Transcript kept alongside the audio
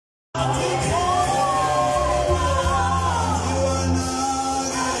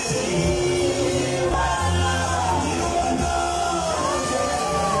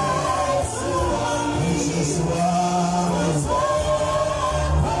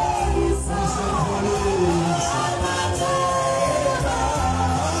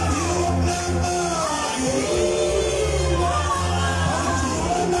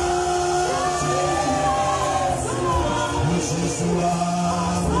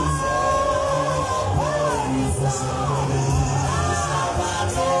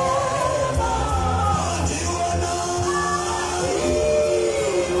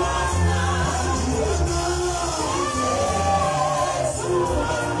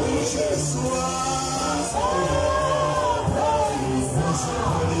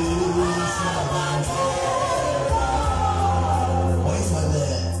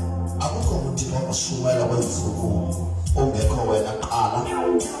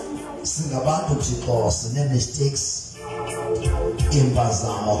Singabantu Thixo sine mistakes,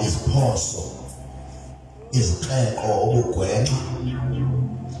 impazamo, iziphoso, izixeko, ubugwenxa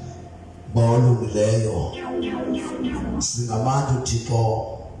bolungileyo. Singabantu Thixo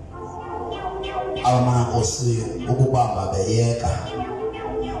abamankosi ukubamba beyeka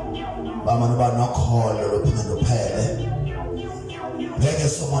bamane banokholo lophinde luphele. Ngeke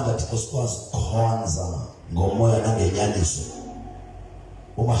somanda Thixo sikwazi ukukhonza ngomoya nangenyaniso.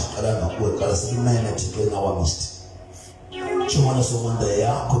 Uma siqala ngakuwe qala simene Thixo inawamist. Chumana somanda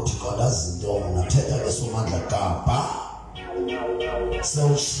yakho Thixo lazinto unathetha ke somandla kapa.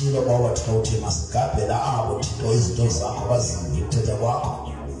 Sewushilo bawa Thixo uthi masigabhe la abo Thixo izinto zakho bazimbi ukuthetha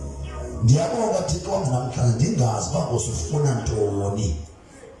kwakho. Ndiyabonga Thixo namhlanje ndingazi uba usufuna ntoni.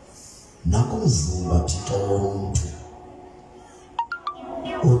 Nanku umzimba Thixo womntu.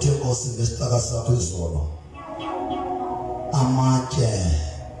 Uthe Nkosi ngesicaka sakho izolo. Amatye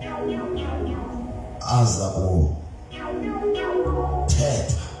aza kuthetha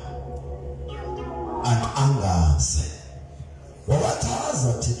angaze.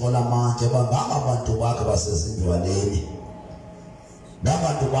 Wabathaza Thixo lamatye bangaba abantu bakho basezindlwaneni.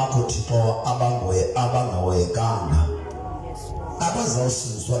 Nabantu bakho Thixo abangahoyekanga.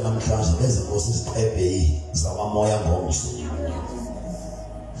 Abazawusiniswa namhlanje bezinkosi iziqebhe zamamoya ngomso.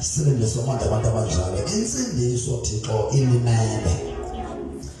 Sibenzisa amandla abantu abanjalo. Insindiso Thixo ilimele.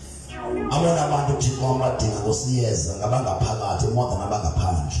 Abona abantu Thixo abadinga kusiyeza ngabangaphakathi more than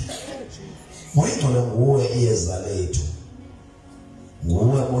abangaphandle. Moyingcwele nguwe iyeza lethu.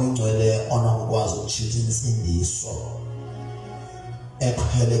 Nguwe moyingcwele onokwazi ukutshintsha insindiso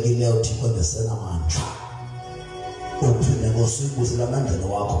eqhelekileyo Thixo nesenamandla. Uphinde ngosibuzela amandla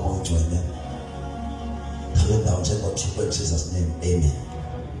wakho moyingcwele. Ngicela njengoThixo in Jesus name, amen.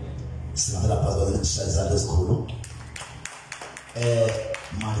 Singavela phakathi kwezishayizana ezikhulu.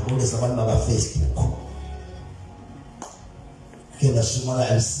 Mandibonisa abantu baka Facebook. Kena shimona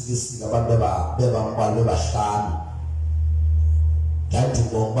elisikisika abantu bebambalwa bahlanu. Ngathi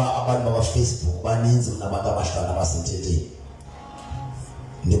ngoba abantu baka Facebook baninzi kunabantu abahlanu abasethetheni.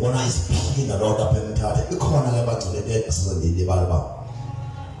 Ndibona isiphila lokho apha eMthatha ikhona ke bagcwele esizondile balaba.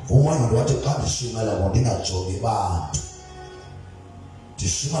 Umoya wathi xa ndishimela ngoba ndingajongi bantu.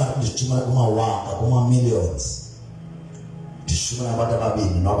 Ndishimela kumawaka kuma-millions. Ndishimela abantu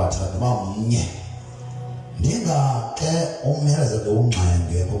ababini nobathathu bamnye. Ndingake umyalezo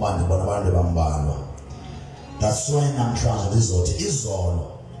ungxenge kuba ndibona abantu bambalwa. That's why namhlanje ndizothi izolo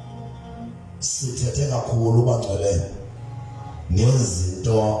sithethe kakhulu bangcwele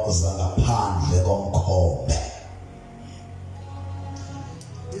ngezinto zangaphandle komkhombe.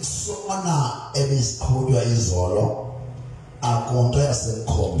 Isona ebisiqhutywa izolo akunto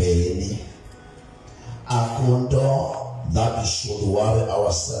yasemkhombeni, akunto that we should worry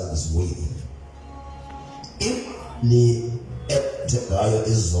ourselves with. Imali ethengayo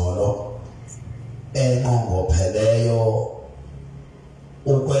izolo enqongopheleyo,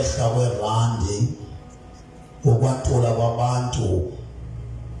 ukwehla kwerandi, ukwantula kwabantu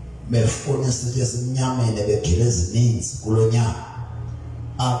befuna isitye esimnyameni begile ezininzi kulo nyaka,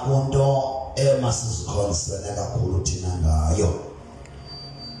 akunto emasizikhonsene kakhulu thina ngayo.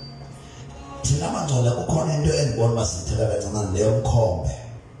 Thina bangcwele kukhona into endibona uba siyithela kancinane leyo mkhombe.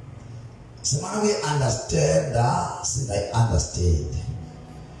 Simane uyi-understanda singayi-understand.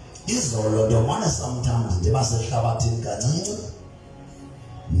 Izolo ndomane sometimes ndiba sehlabathini kancinci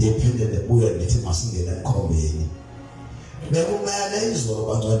ndiphinde ndibuye ndithi masingene emkhombeni. Bekumele izolo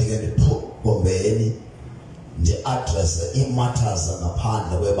bangcwele ndike ndiphombeni ndi-adresse ii-matters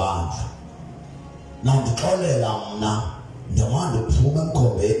ngaphandle kwebandla. Ndixolela mna ndomane ndiphume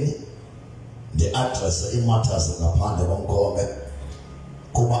emkhombeni ndi-adresse ii-matters ngaphandle komkhombe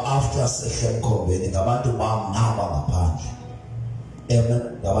kuba after after sehle emkhombeni ngabantu bam naba ngaphandle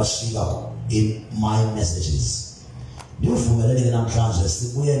ngabashika in my messages. Ndivumeleleke namhlanje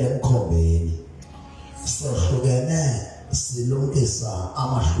sibuyele emkhombeni sohlukene silumkisa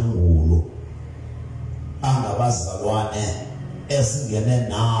amahlungulu angabazalwane esingene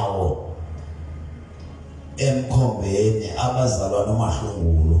nawo emkhombeni abazalwane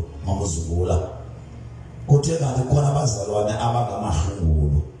amahlungulu mamuzukula kuthe kanti khona abazalwane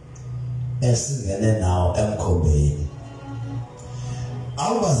abangamahlungulu esingene nawo emkhombeni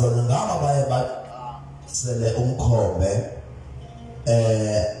abazalwane ngaba baye basele umkhombe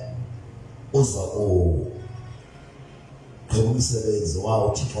uza umsebenzi wawo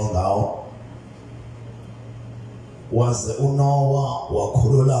Thixo ngawo waze uNowa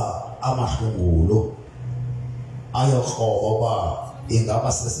wakhulula amahlungulu ayokhoba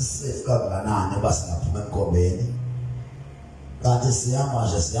ingaba sesisafe kanganani basingaphuma emkhombeni kanti siyama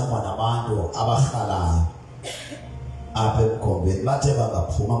nabantu abahlalayo apha emkhombeni bathe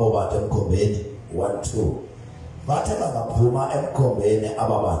bangaphuma bobantu emkhombeni 1-2 bathe bangaphuma emkhombeni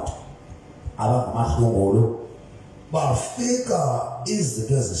ababantu abangamahlungulu bafika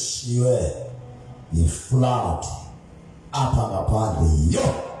izinto ezishiywe yiflood apha ngaphandle yo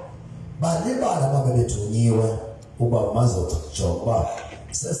balibala babethunyiwe uba mazojonga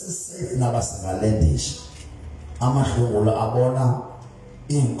sesisafe nabasingalendisha amahlungulu abona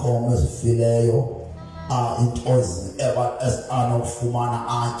iinkomo ezifileyo intozi anokufumana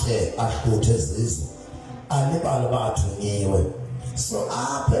atye ahluthe zizo alibala bathunyiwe so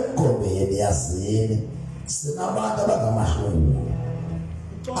apha emkhombeni yazini sinabantu abangamahlungulu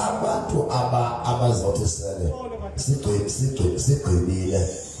abantu abazothi sele sigqibile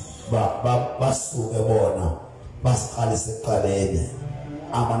basuke bona basiqalise eqaleni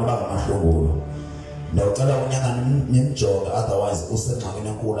abantu bangamahlungulu ndawucela unyaka nimjonge otherwise usengxakini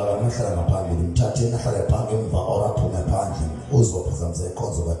enkulu akamhlala ngaphambili mthatheni ahlale phansi emva oraphume phandle uzophazamisa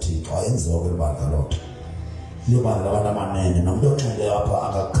ikhonzo kaThixo ayenziwa kwelibandla lonke libandla labantu amanene nomuntu onxileyo apha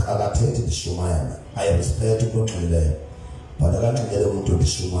akathethi ndishumayela ayirespect umuntu onxileyo but akanxibele umuntu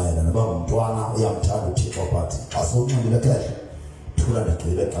ndishumayela noba ngumntwana uyamthanda uThixo but asonxibile kahle thula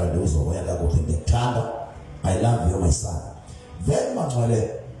ndigqibile xa ndizoboya kakuhle ndikuthanda I love you my son then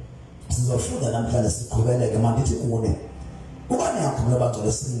mangcwele sizofunda namhlanje siqhubeleke mandithi kuni kuba niyakhumbula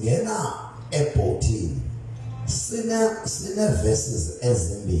bangcwele singena ebhotini sine verses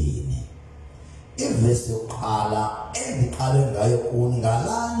ezimbini ivesi yokuqala endiqale ngayo kuni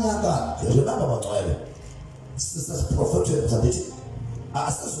ngalanyaka remember bangcwele sisesiphrofethweni msandithi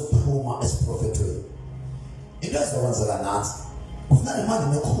asizophuma esiprofethweni into ezokwenzeka nansi kufuneka manje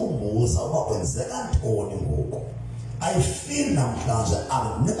nikhumbuza uba kwenzeka ntoni ngoku I feel namhlanje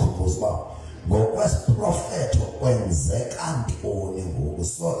anginikhumbuza uba ngokwesiprofetho kwenzeka ntoni ngoku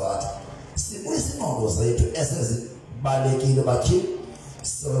so that sibuyise ingqondo zethu esezibalekile bathi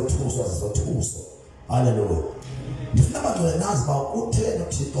sizothuswa zizothuswa haleluya ndifuna bangcwele nazi uba utheni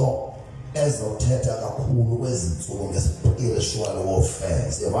uThixo ezothetha kakhulu kwezintsuku nge-spiritual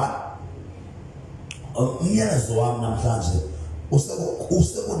warfare siyabona umyalezo wami namhlanje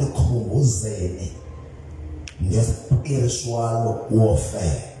usekundikhumbuze nge-spiritual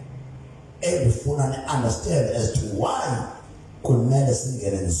warfare endifuna ni-understand as to why kumele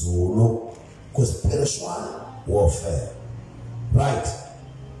singene nzulu kwi-spiritual warfare right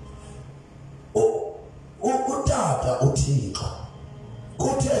utata uThixo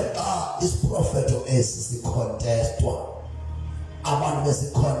kuthe xa isiprofetho esi sikhontestwa abantu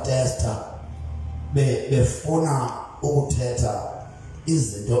besikhontesta befuna ukuthetha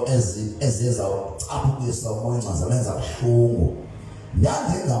izinto ezizawucaphukisa umoya ingcazelenza buhlungu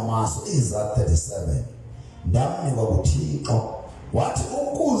ndandingamaso iza 37 ndamnikwa kuThixo wathi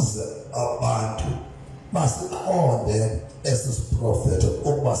ukuze abantu basiqonde esi siprofetho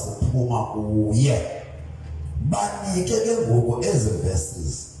ukuba siphuma kuye banike ke ngoku ezi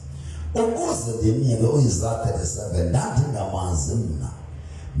verses ukuze ndinike uIsa 37 ndandingamazi mna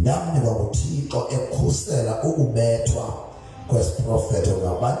ndamnikwa kuThixo ekhusela ukubethwa kwesiprofetho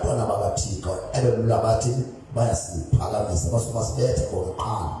ngabantwana bakaThixo ebebula bathi bayasiphakamisa basuka sibethe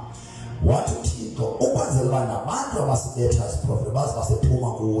ngokuqala wathi uThixo ukwenzela uba nabantu abasibetha isiprofetho baze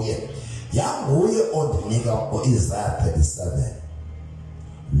basephuma kuye yanguye ondinika uIsa 37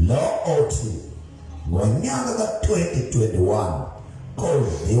 lo othi ngonyaka ka-2021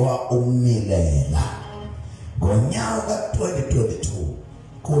 kodliwa umilela ngonyaka ka-2022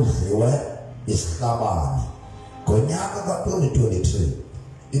 kudliwe isihlabane ngonyaka ka-2023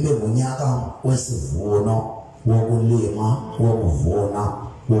 ibe ngunyaka wesivuno wokulima wokuvuna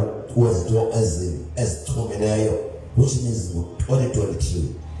wezinto ezichumileyo which means 2023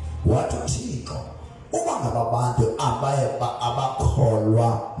 ngabantu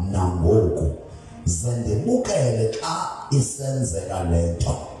abakholwa nangoku zendibukele xa isenzeka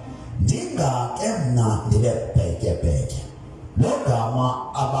lento ndingake mna ndibe bheke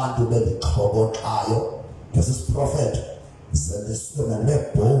logama abantu belixhokoxayo ngesisiprofeto zendisuke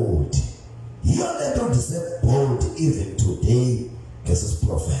bold yiyo lento ndise bold even today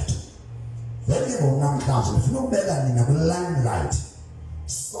ngesisiprofeto vele ngomnamhlanje ndifuna ukubeka nina kwi-limelight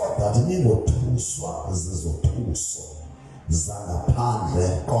so that ningothuswa zizothuso zangaphandle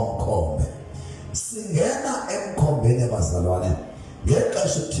komkhombe singena emkhombeni bazalwane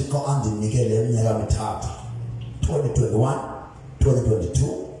ngexesha uThixo andinikele iminyaka mithathu 2021 2022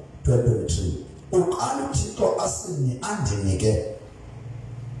 2023 uqala uThixo andinike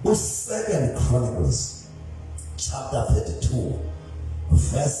u2 Chronicles chapter 32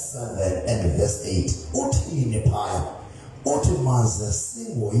 verse 7 and verse 8 uthini phaya uthi maze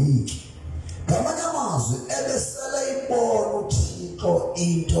singoyiki ngamanye amazwi ebesele ibona uThixo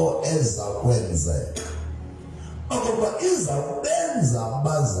into eza kwenzeka ukuba iza kubenza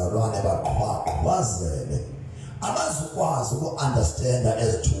abazalwane baqhwaqhwazele abazukwazi uku-understand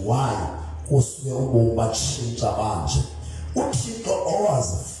as to why kusuke ubomi batshintsha manje uThixo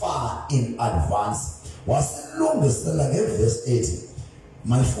owazi far in advance wasilungisela ngeverse 8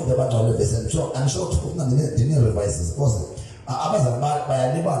 mayifunde abangcwele verse and show ukufuna ndine revises because abazalwane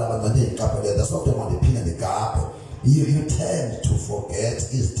bayalibala abangcwele iqaphele that's what they want to pin in the gap you tend to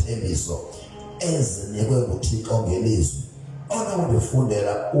forget izithembiso ezinikwe nguThixo ngelizwi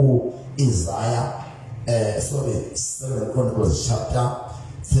onokufundela uIsaiah 2 Chronicles chapter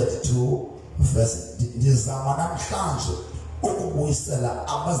 32 verse ndizama namhlanje ukubuyisela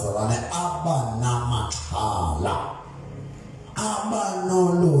abazalwane abanamaxhala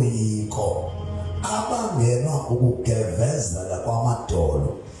abanoloyiko abangenwa ukugevezela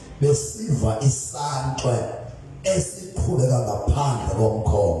kwamadolo besiva isankxwe esiqhubeka ngaphandle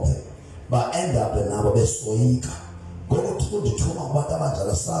komkhombe end up nabo besoyika ngokuthuthuma kubantu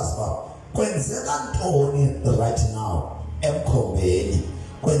abanjalo sazi ba kwenzeka ntoni right now emkhombeni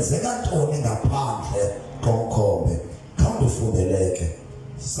kwenzeka ntoni ngaphandle komkhombe khawufundeleke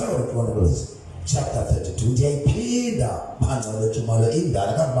 2 Chronicles chapter 32 ndiyayiphinda phansi lethumalo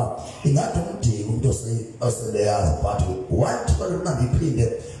indala kanti ingathi umdiki umuntu oseleyazi but what kwalona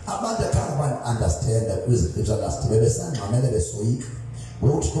ngiphinde abantu akhange understand kwiziphica last bebesangxamele besoyika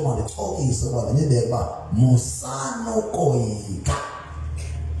ukuthi koma ndixokise ngoba nibeka musanokoyika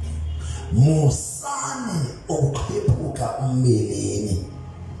musane ukukhiphuka umbeleni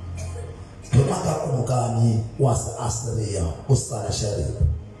ngemaka kumkani wase-Asiriya uSanherib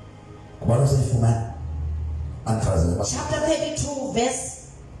kubalo sifumana ankhazele chapter 32 verse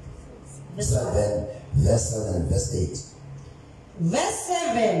 7 verse 7 and verse 8 verse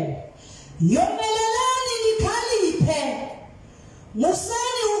 7 yomelelani nikhaliphe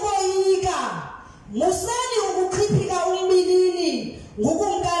musani ukoyika musani ukukhiphuka umbilini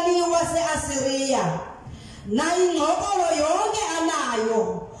ngukumkani wase-Asiriya nayi ingxokolo yonke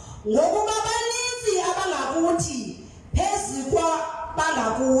anayo ngokuba baninzi abangakuthi phezu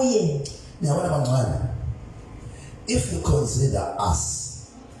bangakuye. Niyabona bangcwele, if you consider us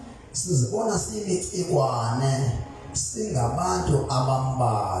sizibona simicikwane singabantu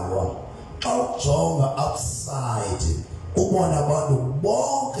abambalwa xa ujonga outside ubona abantu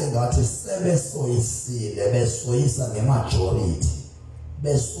bonke ngathi sebesoyisile besoyisa ngemajority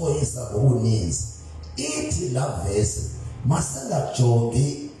besoyisa ngobuninzi ithi la verse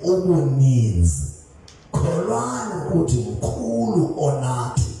masengajongi ubuninzi kholwane ukuthi mkhulu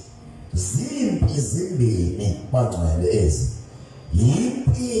onathi zimpi zimbini bangcwele ezi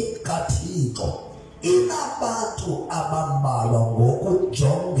yimpi kaThixo inabantu abambalwa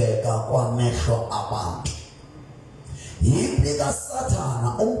ngokujongeka kwamehlo abantu yimpi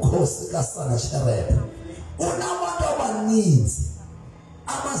kaSathana umkhosi kaSanherib unabantu abaninzi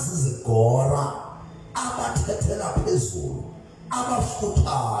abazizigora abathethela phezulu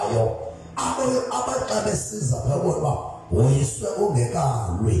abafuthayo abaqabesiza phakathi woyiswe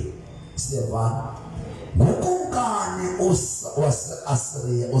ungekalwi siyavana ngokumkani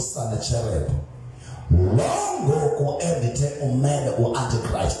wase-Asiriya uSanherib longoku endithe umele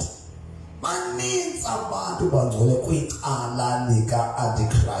u-Antichrist baninzi abantu bangcwele kwicala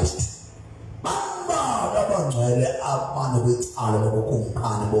lika-Antichrist bambalwa abangcwele abantu kwicala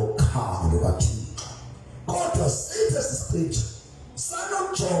lobukumkani bokukhanya lukaThixo kodwa sithi esi scripture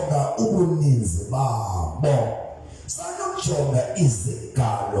sanokujonga ubuninzi babo sanokujonga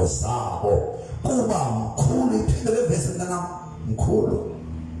izigalo zabo kuba mkhulu iphinde levesi mntanam mkhulu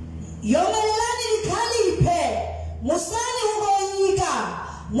yomelelani nikhaliphe musani ukoyika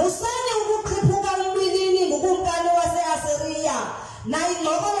musani ukukhiphuka umbilini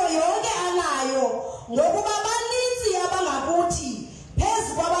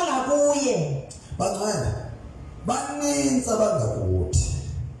banintsi abangakuthi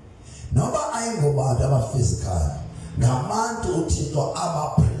noba ayingobantu abaphysical ngabantu uThixo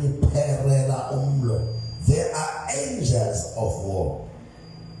abapreparela umlo. They are angels of war.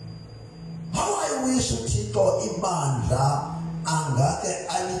 How I wish uThixo ibandla angake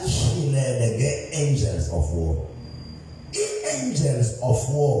alikhilele nge-angels of war. I-angels of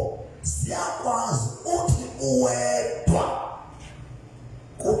war ziyakwazi uthi uwedwa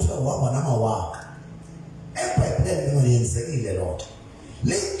kuthiwe waba namawaka. eBhayibhelini ngiyenzekile lokho.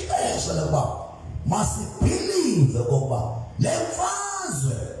 Lixesha lokuba masibhilive ukuba le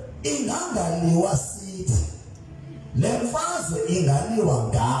mfazwe ingangaliwa sithi, le mfazwe ingaliwa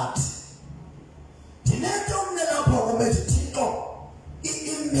ngathi. Dinento mne lapho kubethi Thixo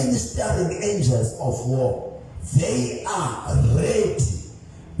i-ministering angels of war, they are ready,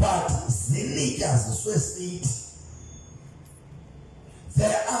 but zilityaziswe sithi.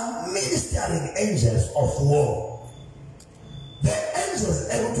 There are ministering angels of war. The angels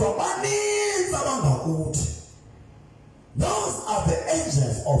ekuthiwa baninzi abangakuthi. Those are the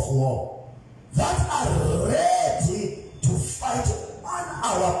angels of war that are ready to fight on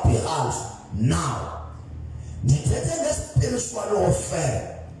our behalf now. Ndithethe nge-spiritual warfare.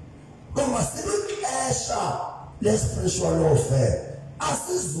 Ngoba silixesha le-spiritual warfare.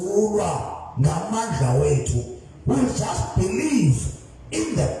 Asizulwa ngamandla wethu. We just believe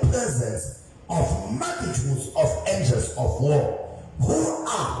in the presence of multitudes of angels of war who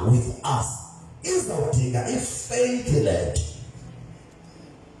are with us. Izawudinga i-faith led.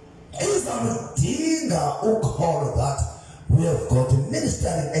 Izawudinga ukholo that we have got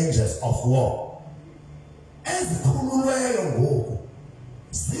ministering angels of war. Ezikhululweyo ngoku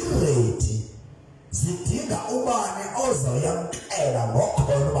ziredi, zidinga ubani ozoyamkela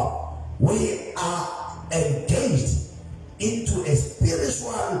ngokholo uba we are engaged into a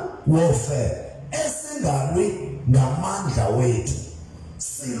spiritual warfare esingalwi ngamandla wethu,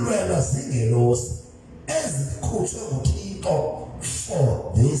 silwela zingelosi ezikhutshwe nguThixo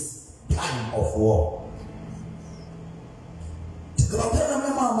for this time of war. Ndikulaphela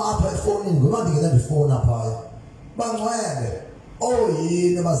mama apha efonini ngoba ndingena ndifona phaya bangcwele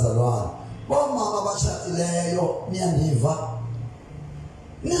oyini bazalwane bomama abashatileyo niyandiva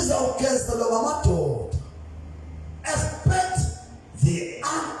nizawugezelwa ngamadoda. Expect the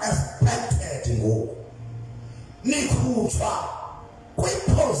unexpected ngoku. Nikhutshwa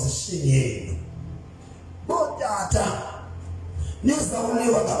kwiposition yenu. Bootata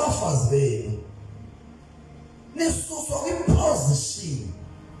nizawuliwa ngabafazi benu. Nisuswa kwiposition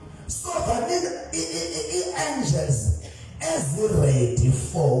so that i-angels ezi-ready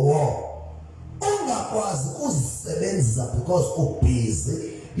for war. Ungakwazi ukuzisebenzisa because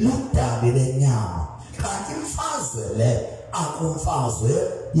ubhizi ludabi lenyama. Kanti imfazwe le akumfazwe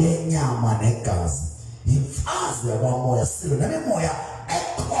yenyama negazi. Imfazwe yakwamoya silo nemimoya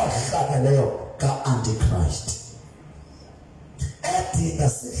ekhohlakeleyo ka-Antichrist. Edinga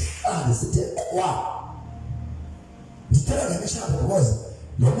sihlale sithe kwa. Ndithetha ngemishado because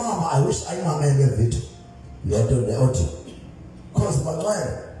lo mama I wish ayimamele video. Lento le othi. Because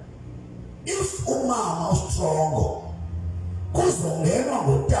bangcwele if umama ustrong kuzongenwa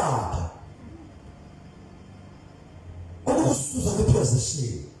ngotata ukususa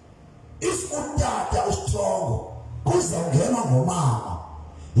kwiposition. If utata ustrong kuzongenwa ngomama.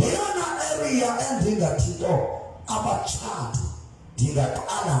 Yeyona area endingathito abachati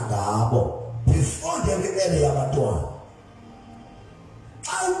ndingaqala ngabo before the area yabantwana.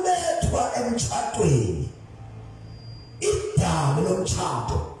 Xa ubethwa emtshatweni idabi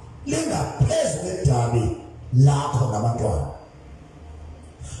lomtshato lingaphezu kwedabi lakho nabantwana.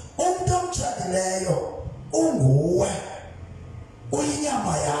 Umuntu omtshatileyo unguwe,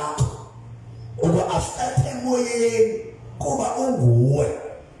 uyinyama yakho uba afethe emoyeni kuba unguwe.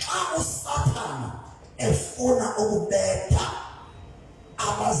 Xa uSathana efuna ukubetha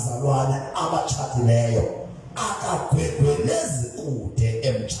abazalwane abatshatileyo akagwegwelezi kude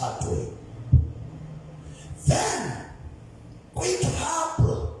emtshatweni. Then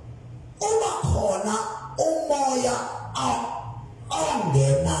kwi-couple uba khona umoya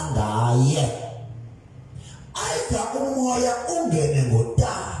ongena ngaye. Either umoya ungene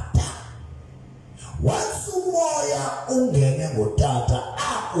ngotata. Once umoya ungene ngotata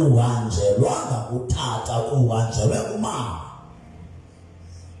akuhanjelwanga kutata, kuhanjelwe kumama.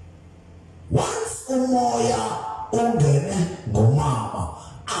 Once umoya ungene ngomama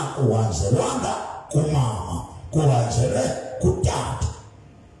akuhanjelwanga kumama, kuhanjelwe kutata.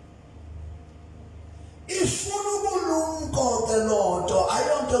 Ifuna ubulumko ke lonto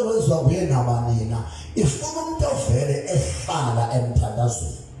ayonto ekwenziwa nguye nabanina. Ifuna umuntu ovele ehlala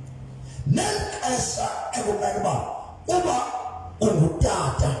emthandazweni. Nelixesha ekumele uba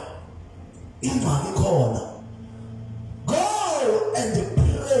ingxaki khona. Go and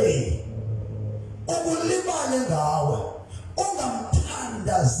pray. Ukulibale ngawe.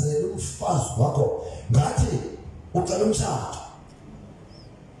 Ungamthandazeli umfazi wakho ngathi ucela umshado.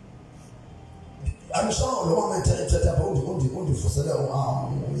 I'm sure lo mama ethetha undivusele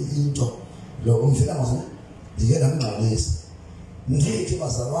into lo umfika ngazini ndike namngxolisa ndithi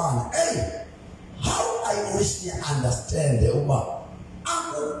bazalwane how I wish you understand uba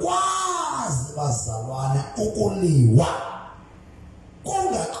akukwazi bazalwane ukuliwa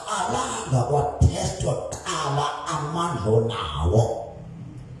kungaqalanga kwatestwa qala amandla nawo.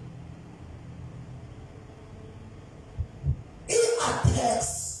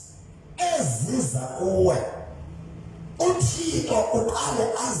 I-attacks eziza kuwe uThixo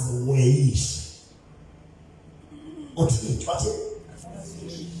uqale aziweyishe. uThixo athi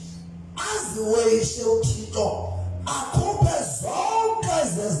aziweyishe uThixo akhuphe zonke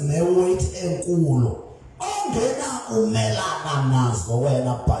zezine-weight enkulu ongena umelana nazo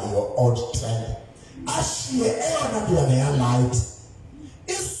wena by your own strength. Ashiye eyona nto yangeyalight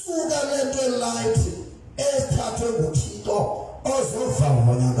isuka lento elight esithathwe nguThixo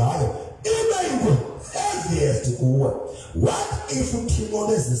ozovavanya ngayo ibe yinto heaviest kuwe. What if uThixo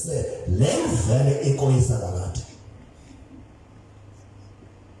bezise le vele ikoyisa kakade?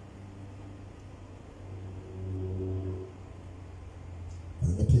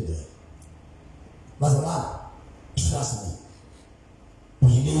 Bazalwane, trust me,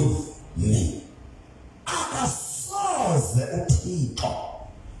 believe me, akasoze uThixo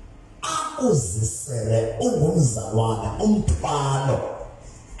akuzisele ungumzalwane umthwalo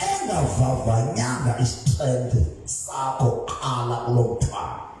engavavanyanga istrength sakho qala kulo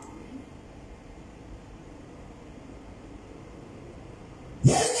mthwalo.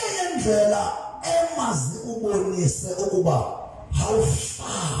 Yenye yendlela emazi ubonise ukuba how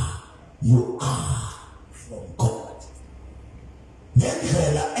far you are from God.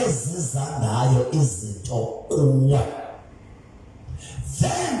 Ngendlela eziza ngayo izinto kuwe.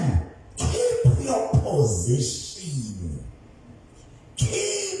 Then keep your position.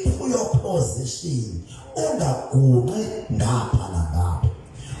 Keep your position. Ungaguqi ngapha nangapha.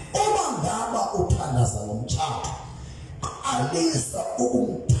 Uma ngaba uthandaza ngomtshado, qalisa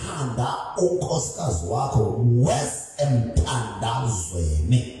ukumthanda unkosikazi wakho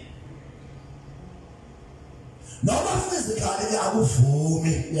wesemthandazweni. Noma physically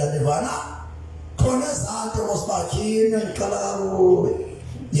akuvumi uyalivana khona izanto mosibakhini ngiqala kakubi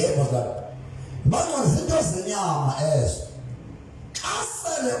yebo mhlaba manje izinto zenyama ezo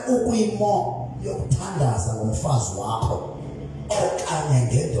asele ukuyimo yokuthandaza ngomfazi wakho okanye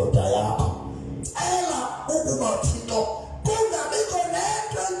ngendoda yakho cela ukuba Thixo kungabikho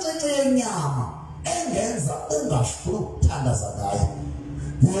nento encinci yenyama engenza ungafuni ukuthandaza ngayo.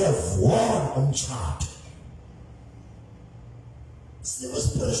 You have won umtshado.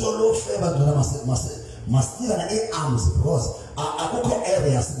 Spiritual warfare badala masika na arms because akukho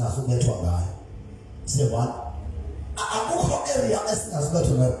area singazubethwa ngayo. Siyabona akukho area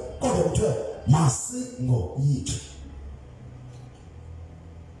esingazubethwa ngayo kodwa kuthiwe masingo yithu.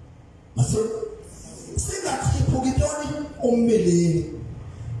 Singakhiphuki intoni ummilini.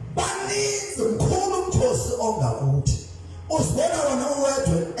 Baninzi mkhulu umkhosi ongakuthi uzibona wena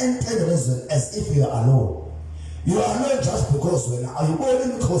uwedwa entendelezweni as if you are alone. You are not just because when you go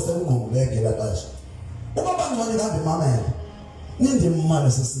in the coast of Gumleg, like that. What about when you have the mamma? Need the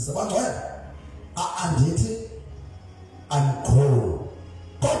mother sister, but and eat and grow.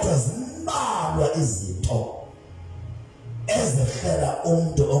 God does not what is it all. As the feather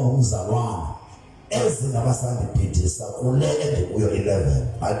on the Zawan, as the Navasandi Pitis, who led it to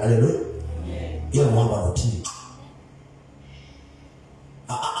 11. Hallelujah. You want to teach.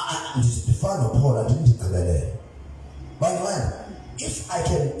 And it's the father of Paul, I didn't declare that. By the way, if I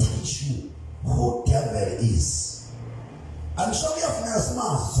can teach you who devil is, I'm sure you have never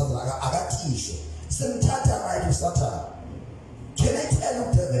smart, something like I got teach you. Some tata right to Satan. Can I tell you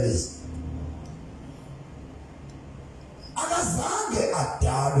who devil is? Agazange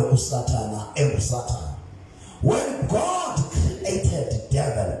adalo usatana Satan. When God created the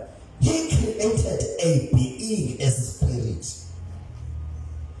devil, he created a being as a spirit.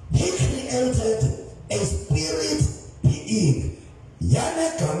 He created a spirit being.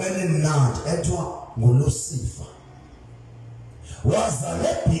 Yane kameni mnandi etwa nguLucifer.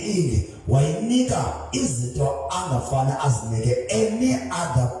 Wazale being wayinika izinto angafana azinike any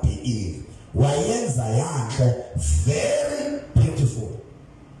other being. Wayenza yanhle very beautiful.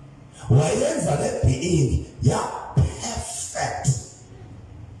 Wayenza le being ya perfect.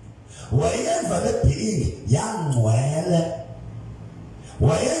 Wayenza le being ya ngcwele.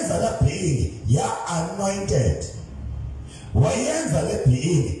 wayenza la being ya anointed, wayenza le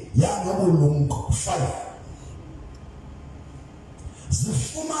being ya ngobulumko. 5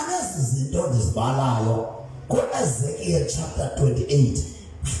 zifumana izinto ndizibalayo ku-Ezekiel chapter 28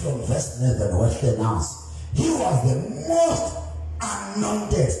 from verse 11 wehle naso. He was the most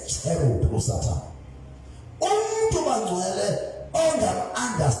anointed cherub uSatan. Umuntu bangcwele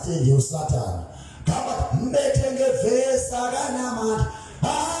ongam-understand uSatan ngaba mbethe ngevesi akanamandla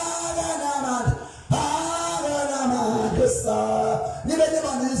sa nibe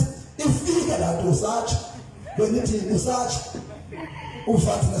nebanisi ifika la nto usatsha wenithini usatsha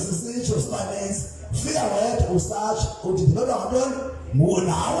ufathi nesisitsho sibanesi fika wedwa usatsha uthi ndinodwa ngantoni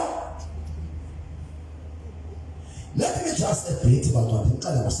ngunawe. Let me just a bit bantwana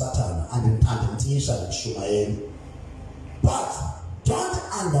ndicela uSatan andimthisha ngishumayeli, but don't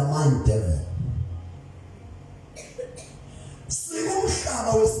undermine devil.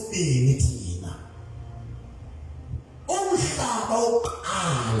 Sikumhlaba wesibini thina, umhlaba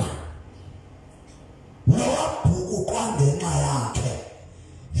wokuqala nowabhuku kwangenxa yakhe.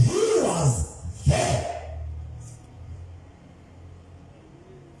 He was there.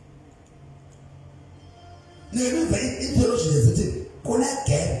 Neluve i-theology ezithi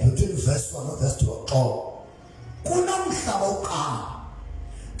kune-gap between verse 1 and verse 2 xolo. Kunomhlaba wokuqala.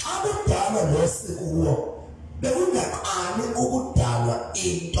 Xa kudalwa lo sikuwo bekungaqali ukudalwa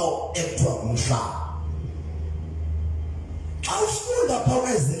into ekuthiwa ngumhlaba. Xa ufunda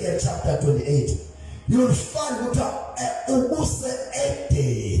phaa Ezekiel chapter 28 you'll find ukuthi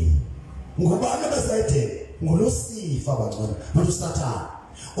ubuse-Edeni. Ngubani obese-Edeni? NguLucifer bangcwele, nguSatan.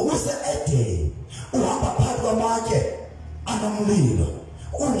 Ubuse-Edeni uhamba phakathi kwamatye anomlilo,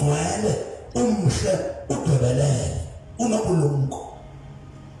 ungcwele, umhle, ugqibelele, unobulumko.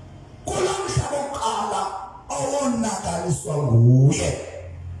 Kulaa mhlaba wokuqala owonakaliswa nguye,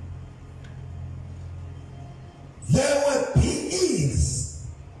 there were beings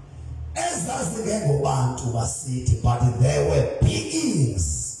ezazingengobantu basithi, but there were beings.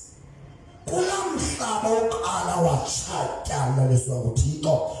 Kulaa mhlaba wokuqala watshatyalaliswa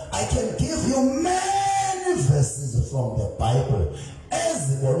nguThixo. I can give you many verses from the Bible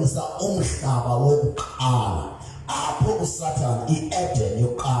ezibonisa umhlaba wokuqala apho uSatan i-Eden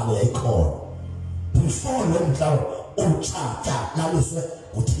yokuqala yayikhona. Before lo mhlaba utshatyalaliswe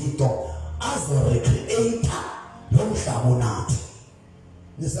nguThixo azorecreator lo mhlaba unathi.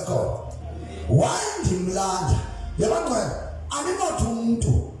 Nisekhona? Why ndimlanda? Yabangcwele, andinothi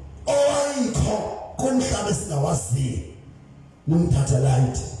umuntu oyikho kumhlaba esingawaziyo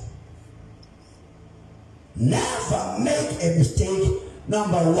nimthathelayithi. Never make a mistake.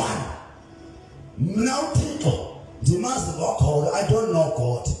 Number 1, mna uThixo ndimazi ngokholo, I don't know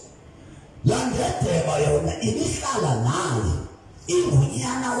God. Laa ndedeba yona ibihlala naye,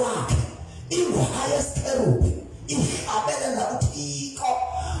 ingunyana wakhe, ingu-highest cherub, ihlabelela uThixo.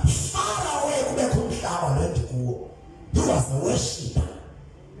 Far away kubekho umhlaba lo endikuwo. He was a worshipper.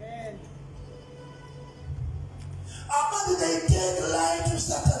 Among they take light to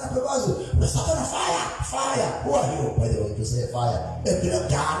Satan because the Satan fire. Who are you, by the way, to say fire?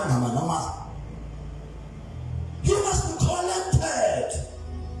 You must be collected.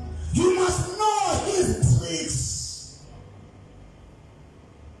 You must know his tricks.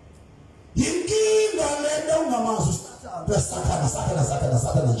 Inkinga lento ungamazi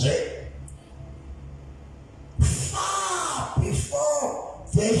Satan nje. Far before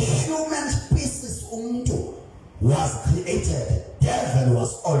the human species was created, devil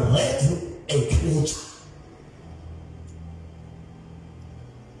was already a creature.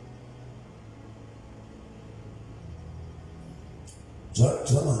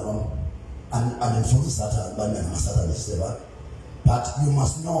 But you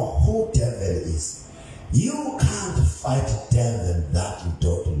must know who devil is. You can't fight devil that you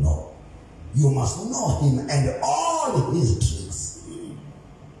don't know. You must know him and all his tricks.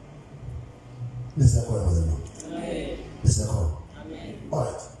 Let's go with him. Let's go. All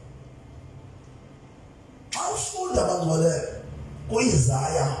right. I'll fold about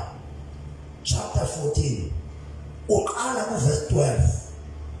Isaiah chapter 14. Verse 12.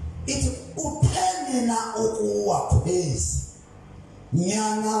 It's upenina ukuwa kwezi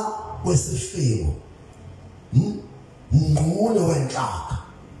nyana wesifiko ngule wenhlaka.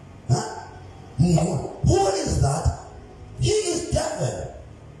 Who is that? He is devil.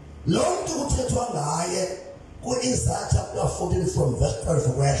 Lo muntu kuthethwa ngaye ku-Isaiah chapter 14 from verse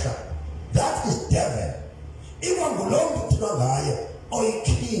 12 kwehla, that is devil. Even lo muntu kuthethwa ngaye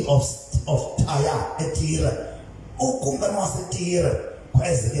oyi-king of Tyre eTire, ukumbani waseTire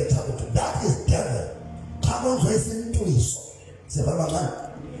kwa-Ezekiel chapter 2, that is devil. Kabonzwe isintwiso Siyabona kancane.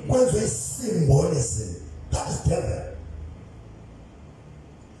 Kwenziwe symbolism. That is devil.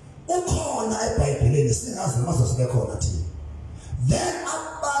 Ukhona eBhayibhelini singazi mazo sibe khona thina. Then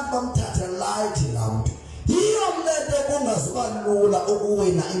abantu bamthatha light lamuntu. Yiyo lento kungaziba lula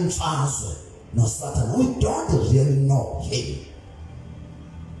ukuwina imfazwe noSathane. We don't really know him.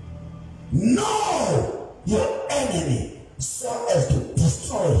 Know your enemy so as to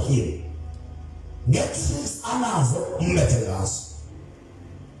destroy him. Get tricks anazo umlethe ngazo.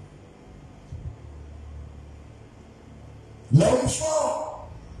 Lomfo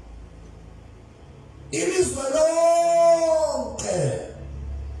ilizwe lonke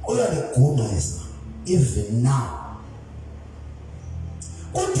uyaliguqisa even now.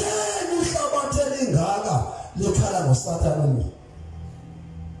 Kutheni ihlabathi elingaka likhala ngoSathane?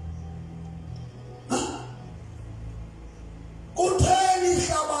 Kutheni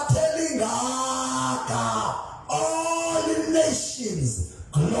ihlabathi elingaka all the nations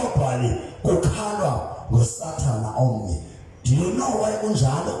globally kukhalwa ngoSathane omnye? Do you know why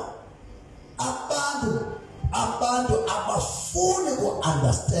kunjalo? Abantu abafuni ku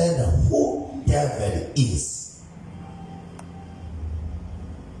understand who devil is.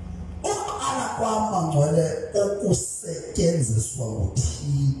 Uqala kwamangcwele okusetyenziswa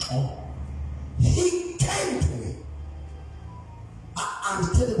nguThixo. He came to me.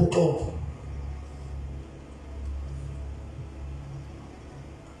 Andithele buxoki.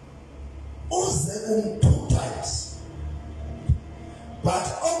 Uze 2 times. But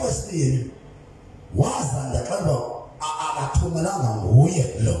obviously wazanda xamba akathumelanga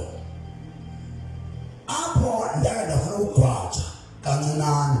nguye lo. Apho ndafuna ukugwaja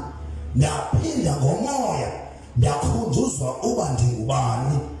kancinane. Ndaphinda ngomoya ndakhunjuzwa uba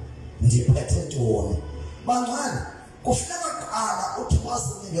ndingubani, ndiphethe ntoni. Bangcane kufuneka qala uthi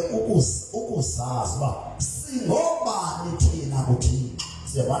wasinike ukuzazi uba singobani thina kuThixo.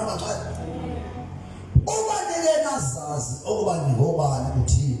 Siyabona bangcane? Uba nazazi ukuba ngingobani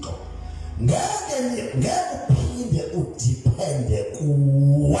kuThixo, ngeke uphinde udepende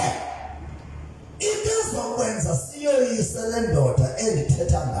kuwe. Into ezokwenza siyoyise le ndoda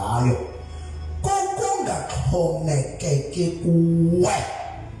endithetha ngayo kungaxhomekeki kuwe.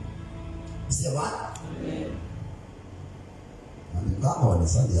 Siyabona? Ngikabona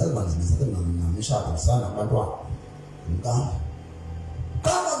sandiyazi manje ngisemnamishado sana abantwana.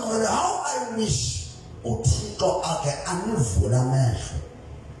 Kama ngcwele, how I wish uThixo ake anivula amehlo.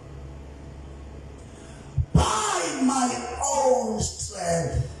 By my own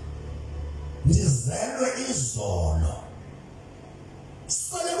strength ndizelwe izolo.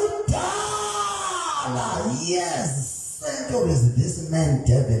 Sele kudala yes centuries this man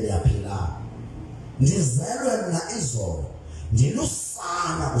devil yaphila. Ndizelwe mina izolo.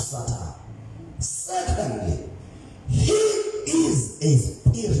 Ndilusana uSathane. Secondly, he is a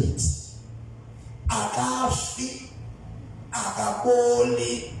spirit. Akafi,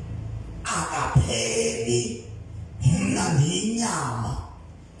 akaboli, akapheli. Mna ndiyinyama.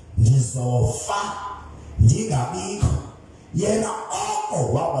 Ndizofa, ndingabikho. Yena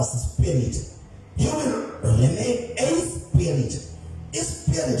oko waba spirit. He will remain a spirit.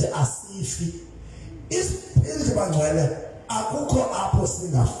 Ispirit asifi. Ispirit bangcwele akukho apho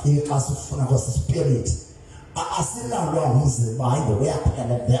singafika sifuna kwa spirit. Asilalwa ngumzimba hayi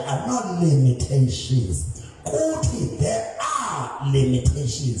uyaphela. There are no limitations. Kuthi there are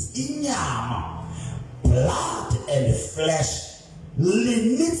limitations. Inyama, blood and flesh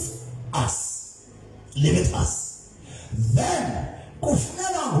limits us. Then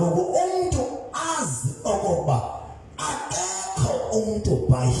kufuneka ngoku umuntu azi okokuba akekho umuntu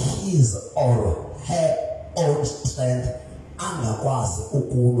by his or her own strength angakwazi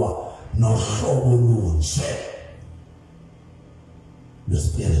ukulwa nohlobo lunje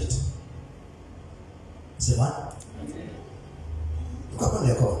lwespirit. Sibona?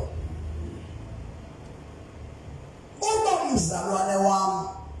 Ukabonekho. Uba mzalwane wami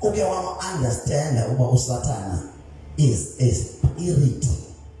uke wama understand uba uSathane is a spirit,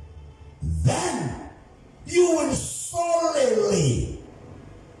 then you will solely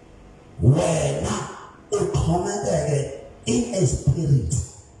wena uxhomekeke in a spirit.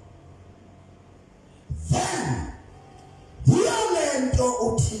 Then yolento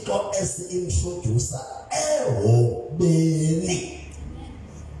uThixo esi-introducer ehobeni.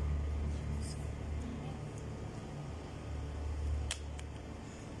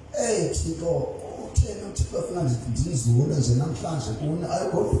 Thixo uthena uThixo ufuna ndizule nje namhlanje kuni. Are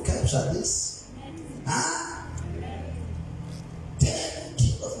you going to capture this?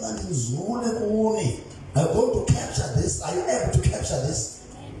 Thixo ufuna ndizule kuni. Are you going to capture this? Are you able to capture this?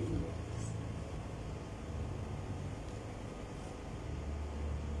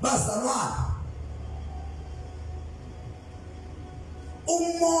 bazalwana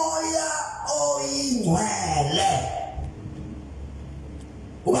umoya oyingcwele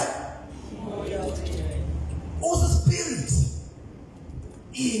what was the spirit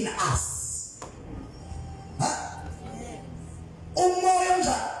in us umoya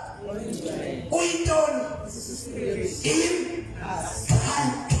njani uyintoni in us.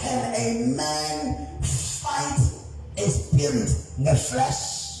 Can a man fight a spirit in the flesh?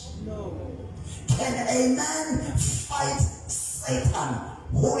 No. Can a man fight Satan,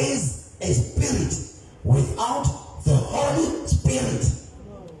 who is a spirit, without the Holy Spirit?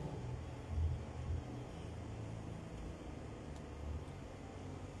 No.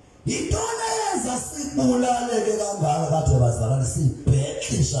 Idoneza sibulaleke kangaka kade bazalwane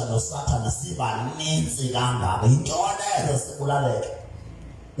sibhekisha noSathana sibaninzi kangaka idoneza sibulaleke.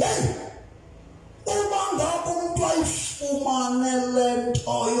 Hey, uma ngabe umuntu ayifumane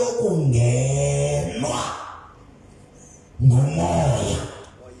lento yokungenwa ngumoya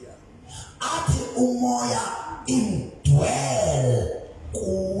athi umoya indwele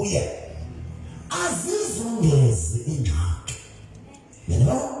kuye azizungezi ingxaki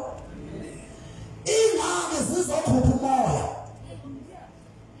yebo ingxaki zizokhupha umoya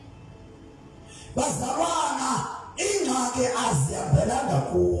bazalwana ingxaki azihambelanga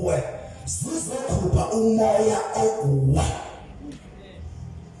kuwe zizokhupha umoya okuwe.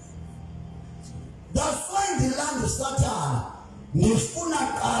 That's why ndilanda uSathana ngifuna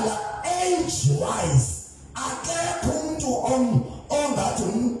qala age wise akekho umuntu ongathi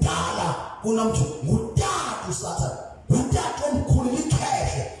umdala kunomuntu ngutata uSathana utata omkhulu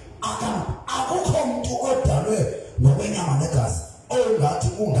likhehle akukho umuntu odalwe ngokwenyama negazi ongathi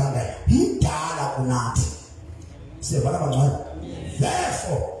unganga mdala kunathi sibala kancane.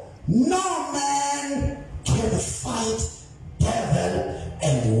 Therefore no man can fight devil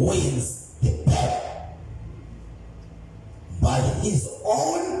and wins the battle by his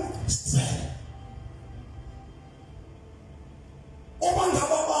own strength. Ubanga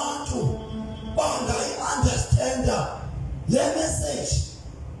babantu bangayi-understand le message.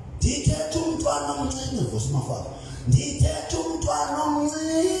 Ndithetha umntwana omncinci vusimafaka. Ndithetha umntwana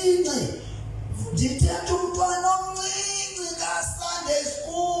omncinci. Ndithetha umntwana omncinci ka-Sunday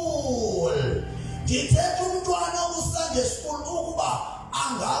school. Ndithetha umntwana ku-Sunday school ukuba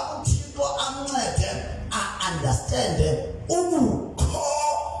angakuthixo amncede a-understande ubukho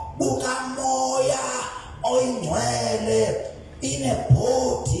bukamoya oyingcwele in a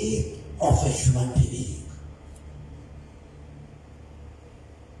body of a human being.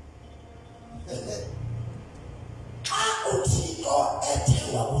 Xa uthixo ethe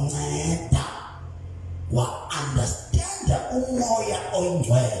wakunceda wa-understanda umoya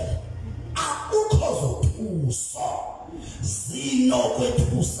oyingcwele akukho zothuso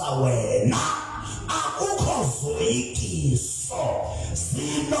zinokwethusa wena, akukho zoyikiso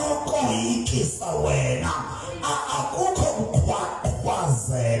zinokoyikisa wena, akukho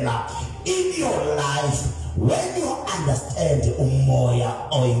kukhwakhwazela in your life when you understand umoya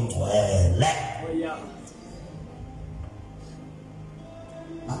oyingcwele.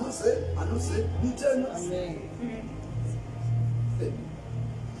 Anuse, amen.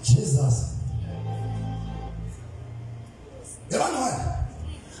 Jesus.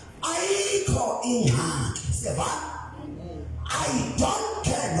 Ayikho ingxaki seba. I don't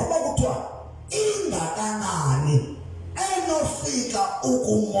care noba kuthiwa ingakanani enofika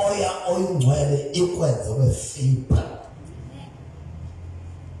ukumoya oyingcwele ikwenze wefipha.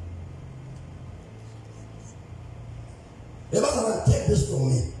 Yabona take this from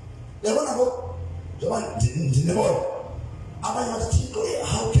me. Yabona bo joba ndinebo abanye bathi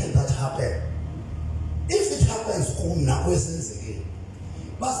how can that happen? If it happens kuna kwesenzekile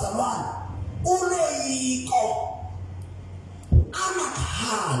bazalwana uloyiko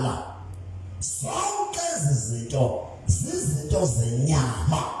amakhala zonke izinto zizinto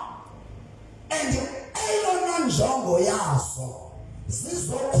zenyama and eyona njongo yaso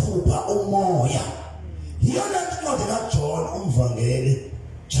zizokhupha umoya. Yona incwadi kaJohn umvangeli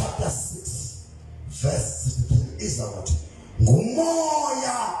chapter 6 verse 63 izakuthi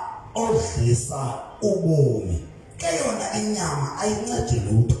ngumoya odlisa ubomi keyona inyama ayincede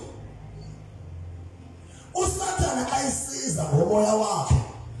lutho. uSathana ayisiza ngomoya wakhe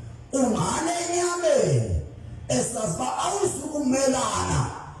ungane enyameni esaziba awusukumelana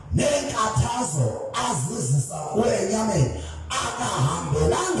nenkathazo azizisa kwenyameni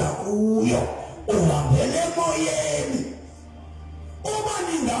akahambelanga kuyo uhambele emoyeni. Uma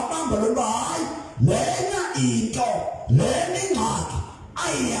ningabamba lo hayi lena into lena ingxaki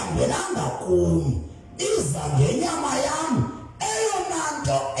ayihambelanga kumi iza ngenyama yami eyona nto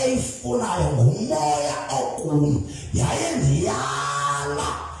into eyifunayo ngumoya okuni yaye ndiyala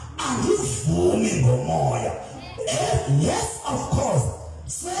andivumi ngomoya. Yes, of course,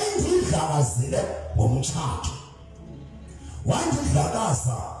 sendidlakazile ngomtshato,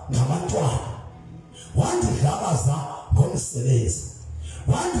 wandidlakaza ngabantwana, wandidlakaza ngomsebenzi,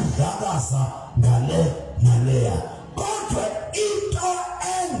 wandidlakaza ngale naleya, kodwa into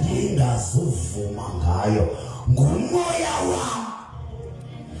endingazuvuma ngayo ngumoya wam,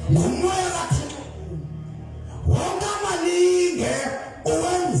 ngumoya kaThixo. Wonke amalinge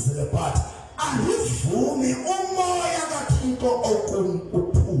uwenzile but andivumi umoya kaThixo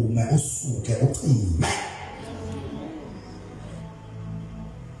uphume usuke ucime.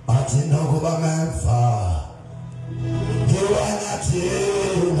 Athi nokuba memva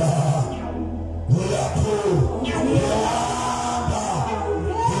ngiwanyathela uyaphuma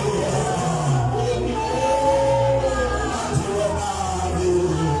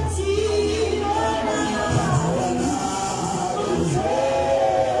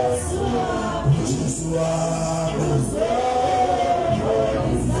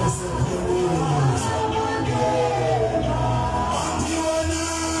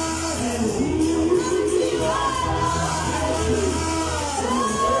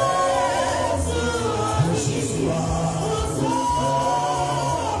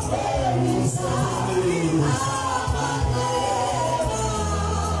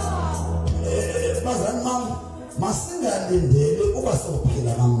masingandindeli uba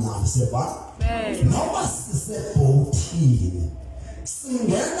sokuphila kamnandi seba noba sisebhotini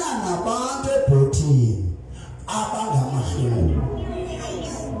singena nabantu ebhotini abangamahlungu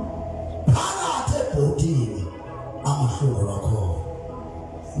phakathi ebhotini amahlungu lakhona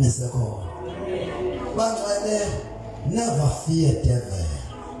nisekhona bangcwele never fear devil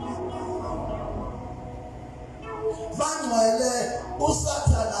bangcwele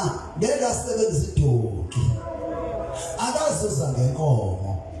usathana ngeke asebenzise idoki akazuza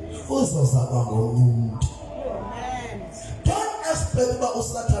ngenkomo uzoza kwangomuntu. Don't expect uba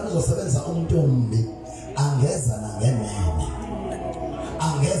usathana uzosebenza umuntu ombi, angeza nangenene,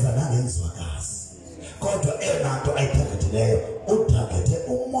 angeza nangenzwakazi, kodwa enanto ayithagethileyo uthagethe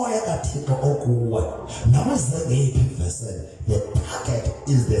umoya kaThixo okuwe. Namuze ngeyiphi ivesele, the target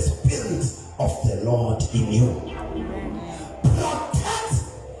is the spirit of the Lord in you. Protect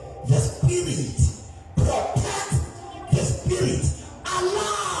the spirit, protect the spirit.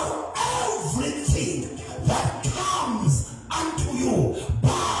 Allow everything that comes unto you,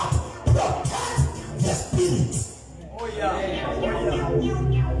 but protect the spirit. Oh yeah.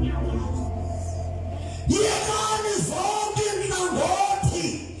 Yekani zonke inhlangothi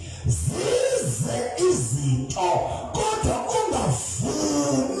zize izinto kodwa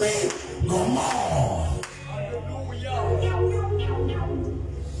ungavumi ngomoya.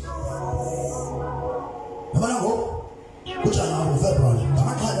 Yabona ngo kuJanuary February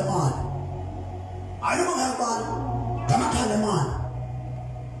ngamakhanda manje ayikho ngabani ngamakhanda manje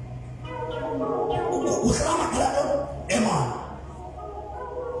uhlala amakhanda emani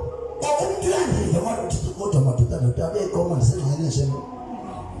umuntu yandile kodwa madoda notaba ekoma ndisengxenye nje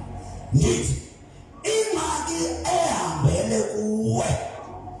ndithi imaki ehambele kuwe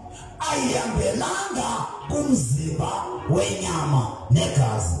ayihambelanga kumzimba wenyama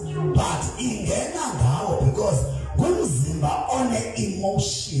negazi but ingena ngawo because kumzimba one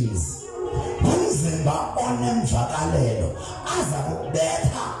emotions, kumzimba onemvakalelo aza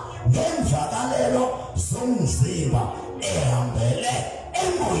kubetha ngemvakalelo zomzimba ehambele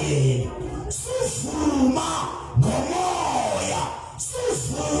emoyeni. Suvuma ngomoya,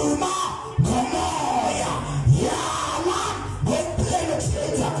 suvuma ngomoya, yama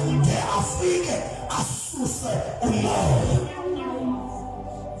ngopenetrator de afike asuse umoya.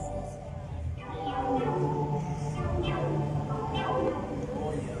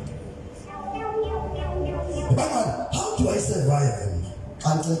 How do I survive him?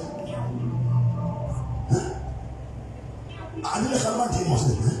 Answer.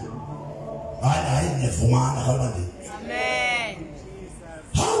 Amen.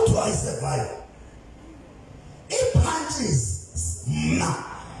 How do I survive? It punches.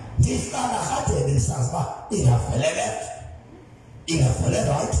 This kind of heart it has left. It has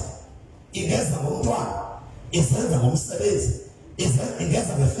right. It gets the one. It says the home service. It gets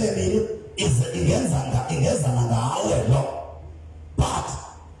the family. But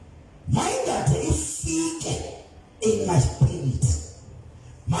my God is in my spirit.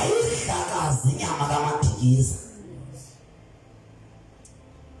 My Madikiza.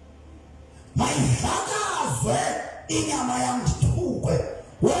 My in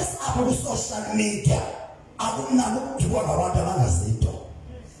what's up with social media? I don't know what about the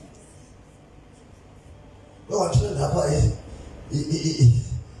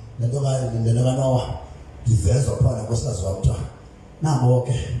lento Noah ivezwa phana nkosikazi wamtha nabo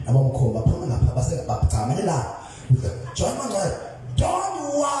ke abamkhulu baphuma lapha basebabhamele la John manje don't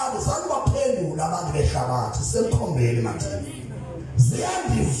worry sanibaphendula abantu behlabathi semkhombeni manje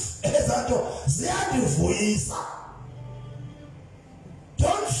ziyandivuyisa.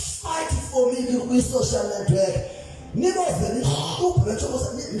 Don't fight for me with social network. Niboze nihluphe bethokoza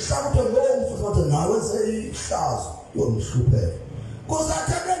nihlaphe lo mfuthu wathi nawe seyihlazo yomhlupheko.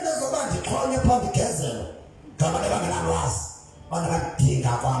 Kuzathanda ngezoba ndiqhonye phambi gezelo. Ngaba bangenalwazi. Bana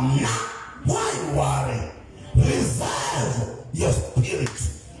badinga kwamna. Why worry? Reserve your spirit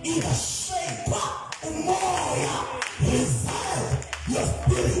in the shape umoya. Reserve your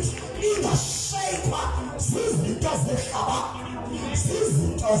spirit in the shape zizinto zehlaba.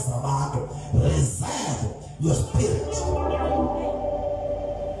 Zizinto zabantu. Reserve your spirit.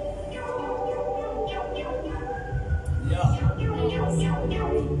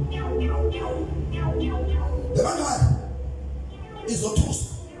 The man is obtuse.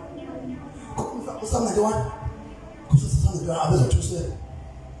 Somebody one. Somebody one. I was obtuse.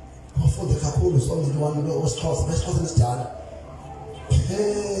 For the couple, somebody one was close. Best close in this town.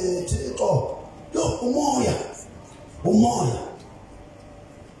 Hey, Tito. Yo, umoya. Umoya.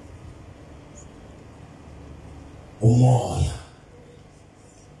 Umoya.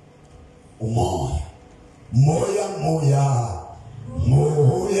 Umoya. Moya, moya.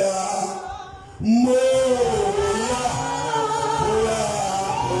 Moya. Moya.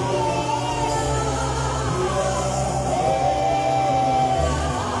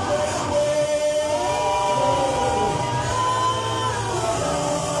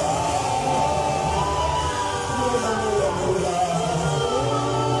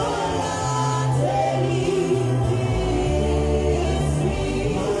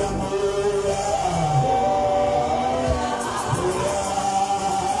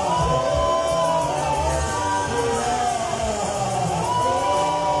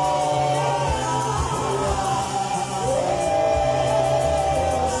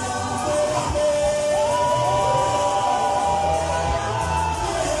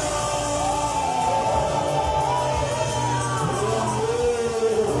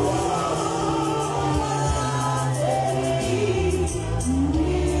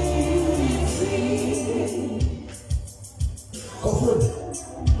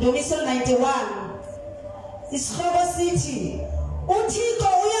 Revelation 91 isihloko sithi uThixo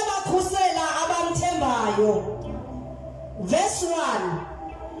uyabakhusela abamthembayo. Verse 1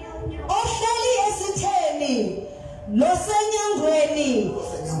 ohleli esitheni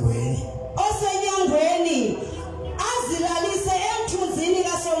osenyangweni azilalise emthunzini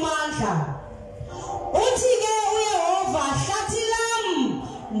kaSomandla. Uthi ke uYehova hlathi lam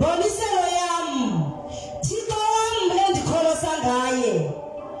mboniselo yam Thixo wam endikholosa ngaye.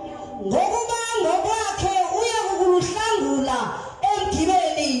 Ngokuba ngokwakhe uyakuluhlangula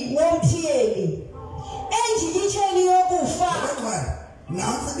emgibeni womthiyeli enjikitsheni yokufa.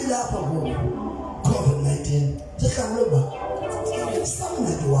 Nansi lapha ku COVID-19 sihlangulwa Psalm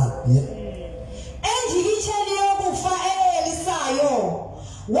 91 enjikitsheni yokufa elisayo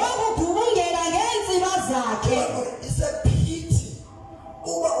wakugubungela ngeentsiba zakhe. Isephithi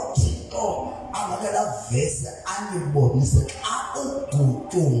uba uThixo angakela vese anibonise xa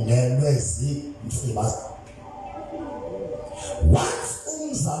ugutyungelwe zintsiba. Once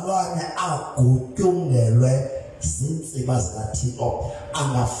umzalwane agutyungelwe zintsiba zikaThixo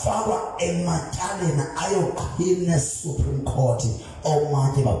angafakwa ematyaleni ayoqhina Supreme Court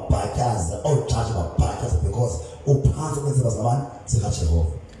omanje babhatyaze ojaji babhatyaze because uphansi kwezintsimba zabantu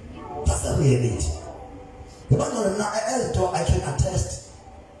zikaJehova. That's the reality. I can attest.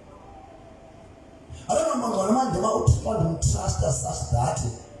 I don't know man trust us such that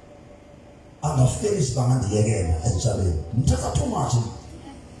I'm not finished by Monday again actually. Just too much.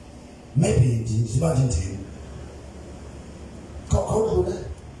 Maybe it's about him.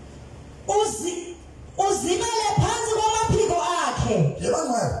 Uzimele phansi kwamaphiko akhe.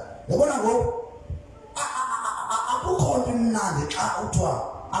 Yabona ngo akukho into emnandi xa uthiwa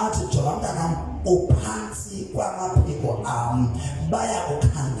athi jonga mntanam uphansi kwamaphiko am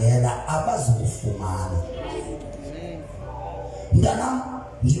bayakukhangela abazukufumana. Mntanam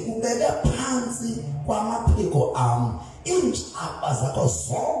ndikubeke phansi kwamaphiko am iintshaba zakho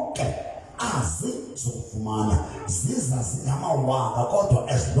zonke azizufumana ziza zingamawaka kodwa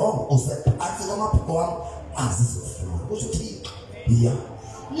as long usephansi kwamaphiko wam azizufumana. Kusho uThixo iya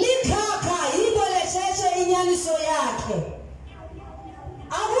likhakha yinto lesheshe inyaniso yakhe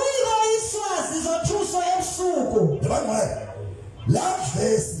akuyiko iswazi zothuso ebusuku. La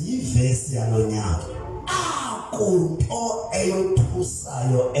verse yivesi yalonyaka kunto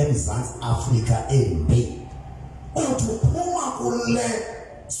eyothusayo eMzantsi Afrika embi uthi uphuma kule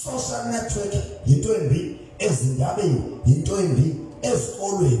social network into embi ezindabeni into embi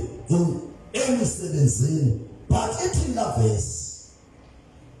ezikolweni emisebenzini but ethi la verse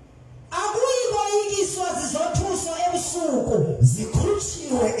akuyikoyikiswa zizothuso ebusuku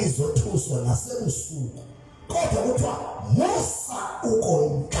zikhutshiwe izothuso nasebusuku kodwa kuthiwa musa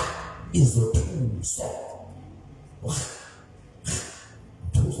ukoyika izothuso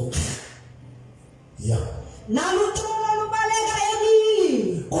thuso ya naluthola lubaleka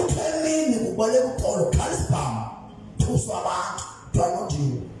emini uthemini kubaleka uxolo khalisibham thuso abantu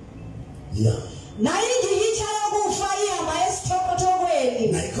twanodini ya nayindihitsha yokufa ihamba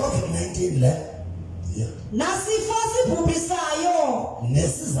esithokotokweni nayi-COVID-19 le ya nasifo sibhubhisayo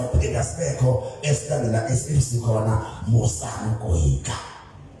nesizawuphinda sibekho esilandela esikhona musana ukoyika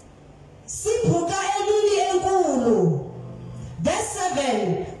sibhuka emini enkulu verse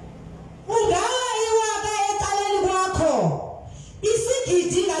 7 ungawa iwaka ecaleni kwakho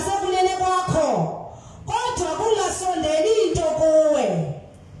isigidi ngasekunene kwakho kodwa kungasondeli into kuwe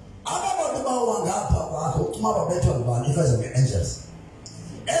abantu bawangapha kwakho uma babethwa ngubani ifeza nge-angels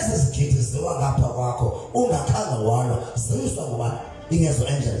ezizigidi ziwangapha kwakho ungakhanga walwa ziyiswa ngubani ingezo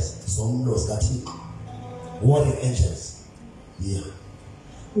angels zomlo zikaThixo warrior angels yeah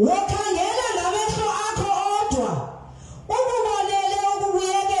wokhangela ngamehlo akho odwa ukubonele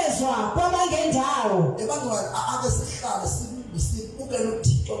ukubuyekezwa kwabangendawo ebantwana ake sihlale sibukele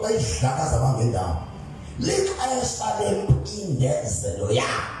uThixo bayidlakaza abangendawo lixesha lempindezelo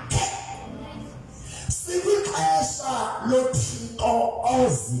yakhe sikwixesha loThixo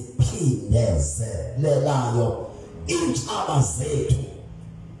oziphindezelelayo iintshaba zethu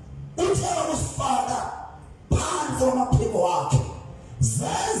uthe usifaka phansi amaphiko wakhe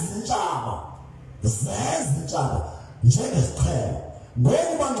zezintshaba njengesiqhelo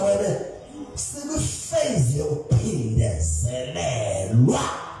ngokuba ngcwele sikwifezi yokuphindezelelwa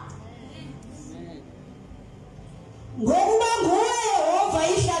ngokuba nguwe Yehova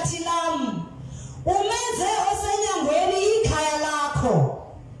ihlathi lam umenze osenyangweni ikhaya lakho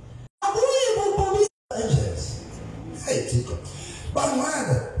akuyi kubhubisa angels hey Thixo but when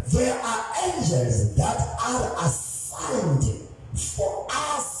there are angels that are assigned for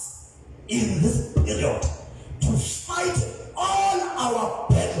us in this period to fight all our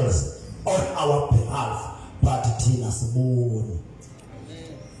battles on our behalf but thina siboni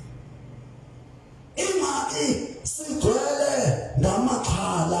imaki sigcwele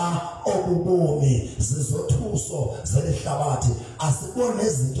ngamaxhala obubomi zizothuso zelihlabathi asibone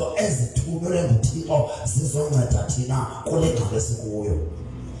izinto ezithunyelwe nguThixo zizonceda thina kule ngxaki esikuyo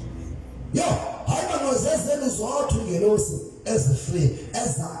yo hayi banozezeni zothungelosi ezi-free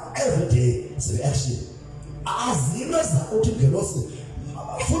every day zi-action azilo ezakuthi ngelosi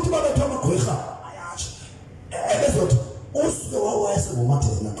futhi babethu amagqwirha ayatsho ebezothi usuke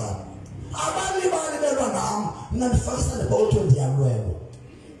wawayesengomathezi naqala abalibali belwa nam mna ndifakisa nebawutho ndiyalwelo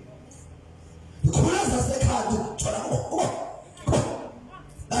ndikhula zasekhandi thola kuba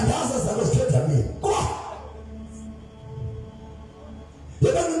andaza zabo ziphendamile kuba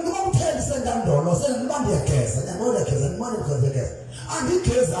yeba ngumtheni sendandolo sendiba ndiyageza ndiyageza ndiyageza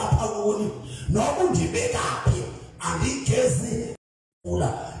andigezi apha kuni noba undibekaphi andigezi ula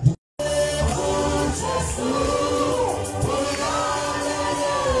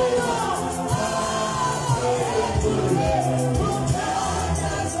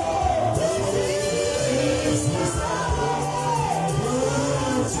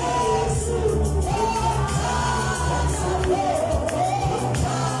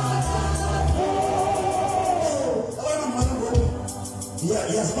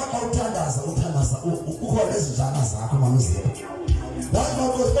uthandaza ukhona ezizana zakho mamuzipho that's why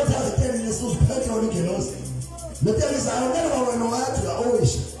because God has telling us to petrol ngelosi letelisa awena wena wathi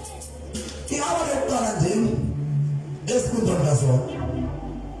owish ihawa lokuqala ndini esikundonga zona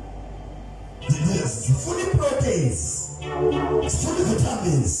zifuna proteins zifuna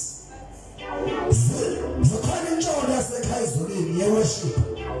vitamins zikhona intsholo yasekhaya izolini ye-worship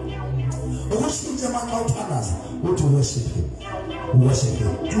ukushintsha manje uthandaza uthi worship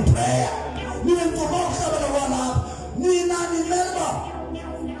in prayer mina ngicela ukuhlabela kwalapha mina nimele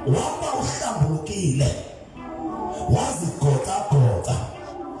waba uhlambulukile wazigota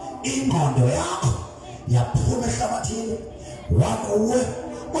ingqondo yakho yaphuma ehlabathini wakuwe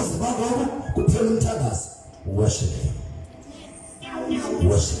uzibangoko kuphela umthandazo worship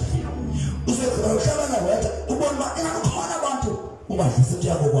uzogcina uhlabela wedwa ubona uba ingakhona abantu ubadlisa into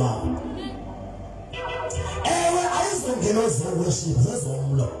yakho kwabo ewe ayizongena worship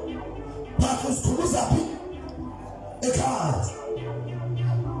zezomlo but usikhuluza phi ekhaya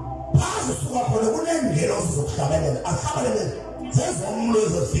phansi suka khona kunendlela ozokuhlabelela ahlabelela zezomlo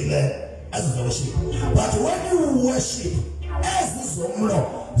ezifileyo ezizoship but when you worship ezizomlo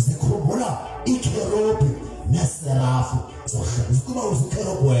zikhumbula ikherubi neserafu zokuba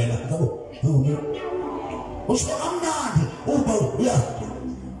uzikherubi wena yabo usho amnandi uba uya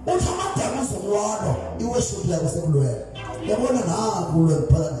uthi amadama zomwalo iworship yakho sekulwela yabona nakulo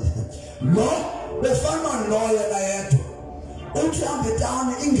phakathi lo befana noya la yedwa uthi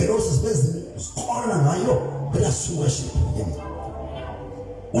ambetani ingelosi zibezini sikhona ngayo bela worship him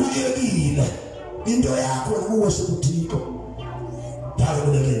uyekile into yakho ukuworship uThixo phakathi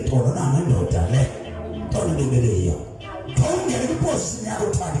kuleli ntono nangendoda le ntono lebeleyo ngeke iposition yakho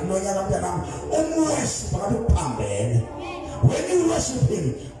uthande kulonyaka mntanami umworship akabe uphambene when you worship him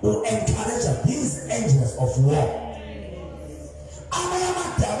you encourage these angels of war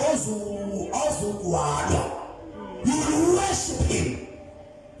you worship him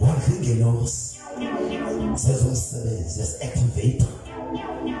one thing else says just activate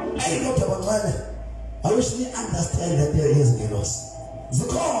I know about I wish we understand that there is a loss the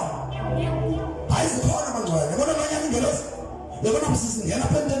call I is the call of my what am I getting lost you're going to see and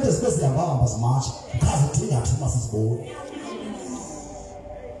appended the space about as much because the thing at must go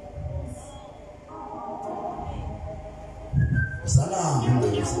Salam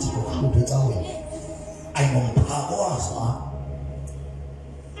I'm on power.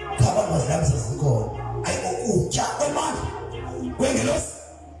 Cover was dancers called. I go chat the man. When you lost,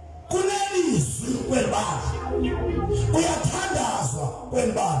 Kunani well bad. We are Tandas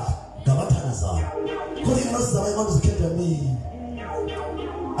well bad. Gabatanaza. Could you not say I want to get me?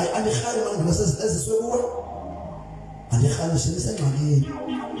 I understand as a swimmer. And the Hanish is a again.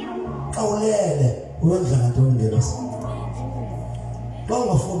 Kaulele, we won't have to get us. Long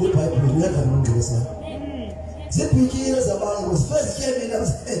before the pipe, we let them do this. Zip years about it was first came in. I was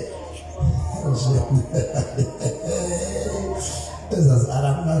this is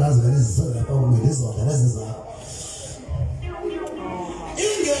Arab as well as this one. This is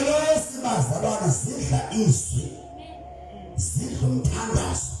Ingelos Master Zilla is Zillum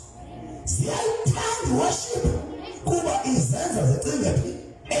Tandas. The I worship Kuba is the thing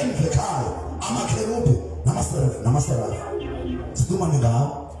and the car. Amakerubu, Namaster. Stumaniga.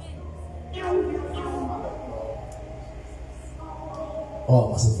 Oh,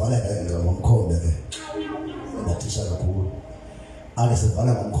 masivale ngomkhombe ke nathisha kakhulu ake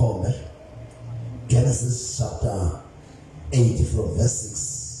sivale ngomkhombe Genesis chapter 8 from verse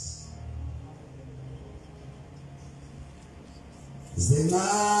 6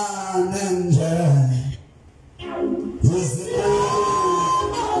 Zingane nje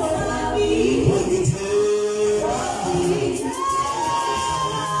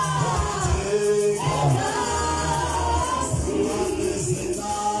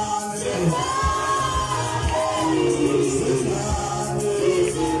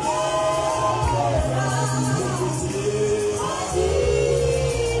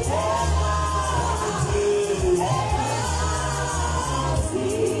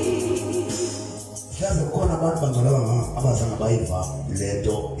abazange bayiva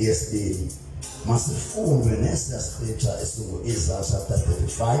lento yesibili masifunde nesa scripture esuku Isaiah chapter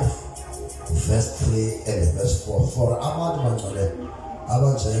 35 verse 3 and verse 4 for abantu bangcwele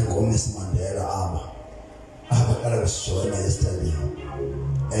abanjengoMiss Mandela abaqala besijona yesterday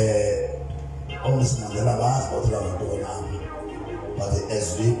oMiss Mandela bazi abantu bonami but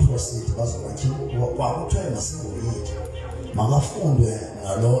as we proceed bazobathi kwakuthiwa masinguyiki makafunde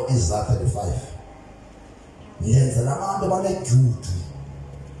ngalo Isaiah 35 yenza labantu banejuju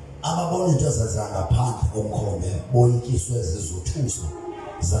ababona into zangaphandle komkhombe boyikiswe zizothuso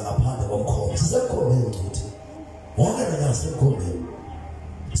zangaphandle komkhombe sisekhombe ngcithi wonke nasemkhombe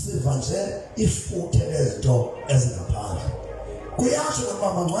siva nje ifuthe lezinto ezingaphandle kuyasho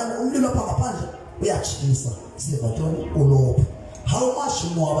ngoba mangcwane umlilo apha ngaphandle uyachisa siva ntoni ulopho how much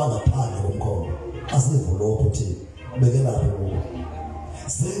more abangaphandle komkhombe asivu lokho thina ubekela kubo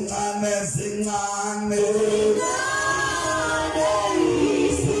Zingane, zingane,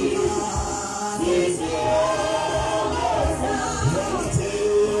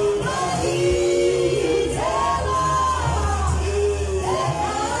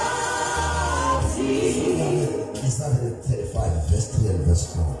 Isaiah 35, verse 3 and verse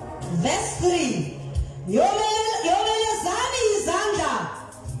 4. Verse 3. Yomelezani izandla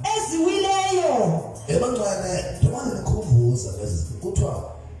eziwileyo. Ebantwana ntomani nikhumbuza lezi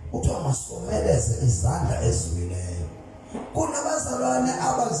kuthiwa masomeleze izandla eziwileyo. Kunabazalwane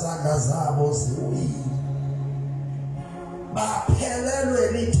abazandla zabo ziwile.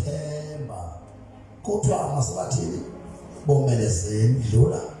 Baphelelwe lithemba. Kuthiwa masibathini bomelezeni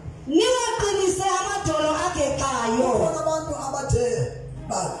dlula niwaqinise amadolo agexayo. Khona abantu abathe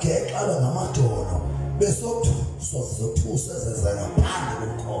bagexalwa ngamadolo besozothusa ezenzeka ngaphandle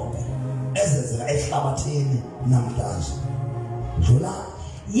komkhombe ezenzeka ehlabathini namhlanje dlula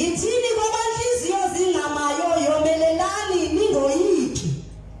Yithini kwabanhliziyo zingamayo yomelelani ningoyiki.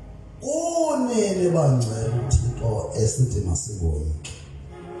 Kunini bangcela uThixo esithi masingoyiki.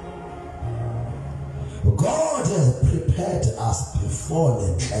 God has prepared us before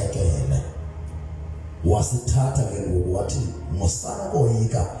lenhlekele. Wasithatha ke ngoku wathi musana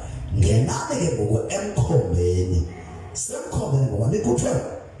koyika ngenani ke ngoku emkhombeni. Semkhombeni ngoba nikuthiwe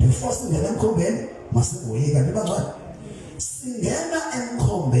before singena emkhombeni masingoyika ndibangcela. Singena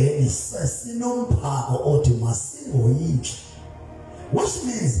emkhombeni sesinomphako othi masingoyiki. Which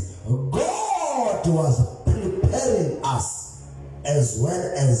means God was preparing us as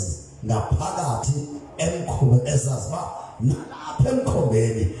well as ngaphakathi emkhombeni ezaziba nalapha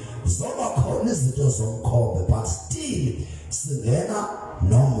emkhombeni zoba khona izinto zomkhombe but still singena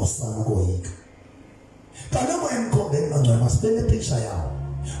nomusana koyika. Kaloku emkhombeni manje masibene picture yawo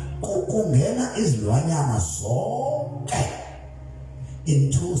kungena izilwanyana zonke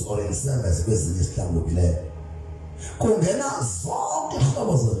in twos or in sevens kwezinye isihlangukileyo. Kungena zonke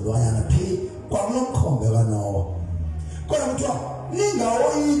ihlobo zezilwanyana phi kwakulomkhombe kaNoah. Kodwa kuthiwa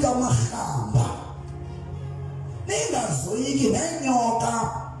ningawoyika amahamba, ningazoyiki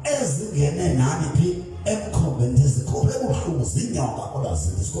nenyoka ezingene nani phi emkhombeni zikhuphe ubuhlungu zinyoka kodwa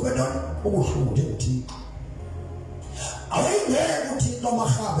zikhuphe ntoni ubuhlungu njengoThixo. Awayingeke uThixo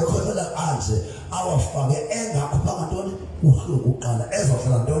amahambe ekhohlela kanje awafake engakhuphanga ntoni ubuhlungu uqala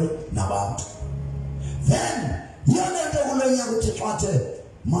ezohlala ntoni nabantu. Then yona nto kulonyaka uThixo athe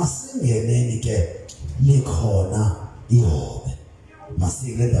masingeneni ke likhona ihobe.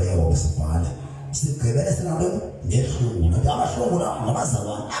 Masikule ndawo yehobe sibhale sigqibele sinalo ngehlungu nathi abahlungu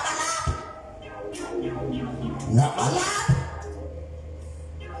ngabazalwane ngabalapha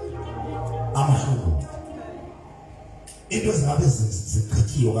amahlungu into zingabe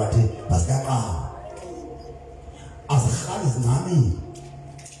zigqityiwe kade basikaqala azihlali zingami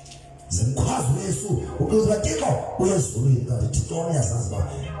zimkhwazi Yesu ukuze Thixo uyezulwini kanti Thixo uyazazi ba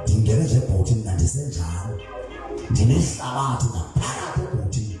ndingene nje ebhotini nandisenjalo ndinehlabathi ngaphakathi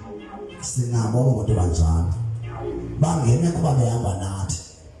ebhotini sinabo abantu banjalo bangene kuba behamba nathi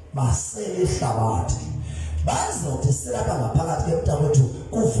basele ihlabathi bazothi silapha ngaphakathi kemntakwethu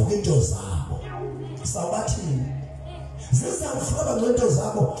kuvuka into zabo sawubathini zizawufika ngento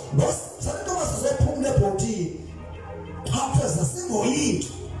zabo santo basizophumula ebhotini phapha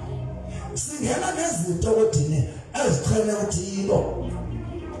singoyiki singena nezinto kodini eziqhele uThixo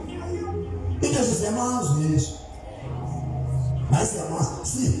into sisemazwe Yesu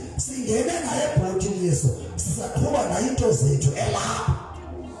masiyamazi singene naye ebhotini Yesu sisaqhuba nayo into zethu elapha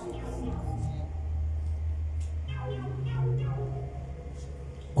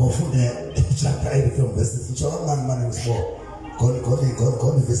ofunde chapter 8 from verse 6 John 1:4 God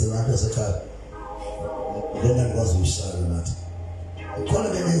verse nathi sekhaya lena ngikwazi uyishaya nathi khona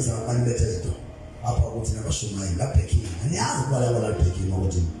benenza amanibethe apha ukuthi nabashumayeli labhekini angiyazi kuba la bhekini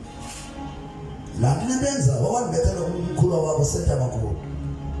ukuthi la benza wawanibethe umkhulu wabo senta amakhulu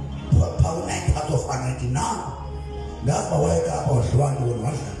power 9 part of anarchy now ngapha wayeka apha wadlwanto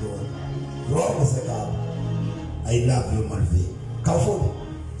wadlwanto wrong sekapa I love you Malvi kawufuni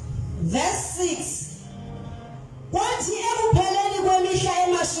verse 6 kwathi ekupheleni kwemihla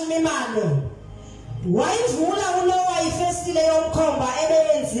ema-40 wayivula uNoah ifestile yomkhomba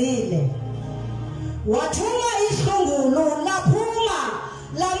ebeyenzile wathuma ihlungulu laphuma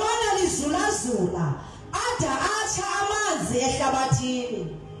lamana lizulazula ada atsha amanzi ehlabathini.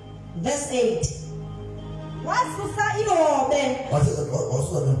 Verse 8 wasusa ihobe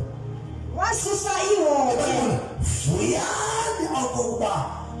vuyani okokuba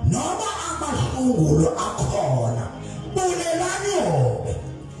noma amahlungulu akhona bulelani ihobe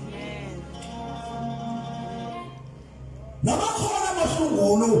noma khona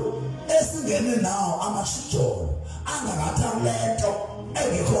amahlungulu esingene nawo amashijolo angakathi akulento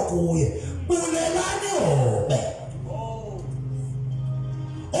engekho kuye bulelani ihobe.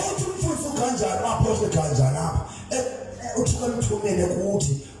 Uthi umfuthu kanjani aphohle kanjani apha uthi kamthumele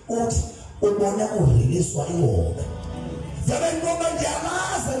ukuthi uthi ubona uhiliswa ihobe zabe ngoba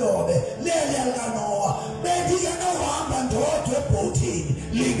ndiyamazi lobe leli yakanowa bendike nohamba ndodwa ebhotini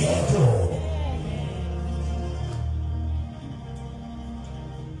lingekho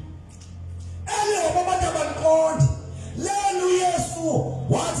abantu abanqondi lelu Yesu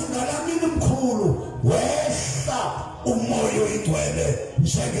wathi ngalamini mkhulu wehla umoya oyigcwele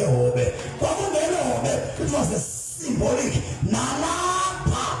njengehobe kwakungena hobe it was a symbolic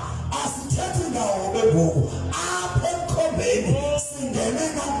nalapha asithethi ngawo begoku apha emkhombeni singene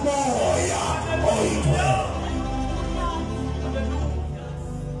nomoya oyingcwele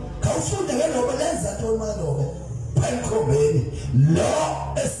kawufunde ke lobe lenza ntoni malobe emkhombeni lo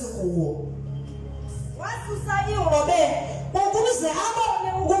esikuwo wasusa ihobe ukuze abone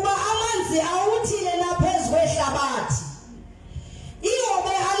ukuba amanzi awuthile naphezu kwehlabathi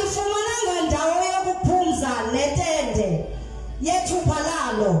ihobe alifumananga ndawo yokuphumza netende yethupha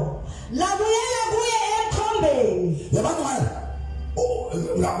lalo labuyela kuye emkhombeni yabantwana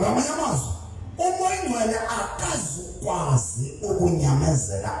ngamanye amazwi umoyingcwele akazukwazi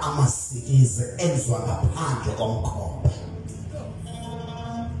ukunyamezela amasikizi enziwa ngaphandle komkhombe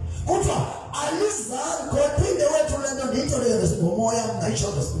kuthiwa alizange kophinde wethu lento ndiyitsho leyo ngomoya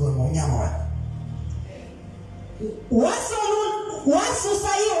ngayishoda sibuke ngonyama wayo wasusa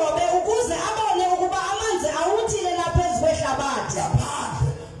ihobe ukuze abone ukuba amanzi awuthile naphezu kwehlabathi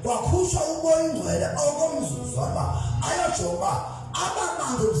ngaphandle kwakhutshwa umoyingcwele okomzuzwana ayojonga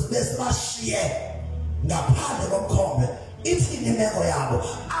abamanzi besibashiye ngaphandle komkhombe ithini imeko yabo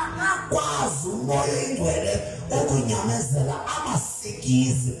akakwazi umoyingcwele ukunyamezela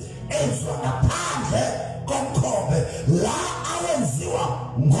amasikizi enziwa ngaphandle komkhombe la awenziwa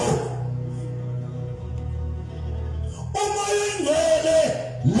ngoku umoyingcwele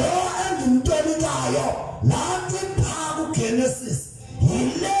lo engimtolikayo nathi phaa kuGenesis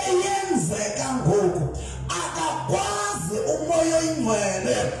yile yenzeka ngoku akakwazi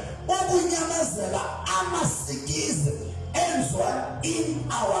umoyingcwele ukunyamezela amasikizi enziwa in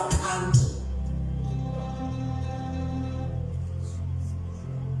our country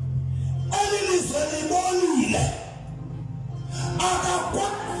elilizwe libonile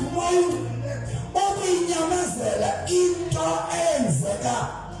akakwazi umoyingcwele ukunyamezela into enzeka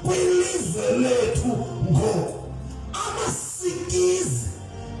kwilizwe lethu ngoku amasikizi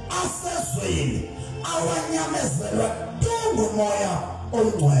asezweni awanyamezelwa ngumoya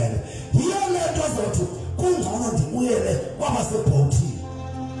oyingcwele yiyo lento zethu kungcono ndibuyele kwabasebhotini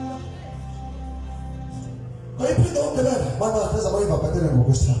kayiphinde umbelela babapheza bayibabhatele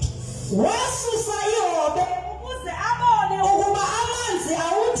ngokwesithathu wasusa ihobe ukuze abone ukuba amanzi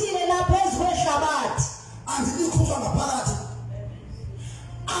awuthile naphezu kwehlabathi andilikhutshwa ngaphakathi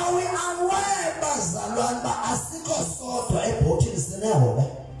awe aware bazalwane ba asikho sodwa ebhotini sinehobe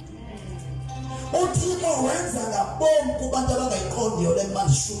uThixo wenza ngabom kubantu abangayiqondiyo le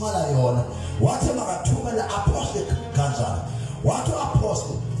manje shumala yona wathi makathumela apostle kanjani wathi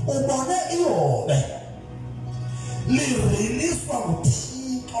apostle ubone ihobe liriliswa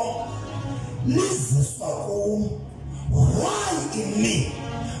nguThixo liziswa kum why in me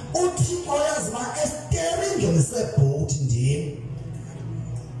uThixo yazi ma esteringeni sebhoti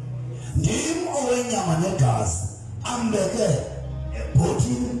ndim owenyama negazi ambeke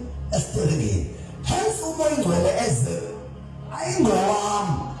ebhotini esteringeni hence umoyingcwele eze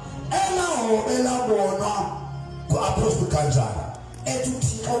ayingowami elahobe labonwa ku-apostle kanjani ethi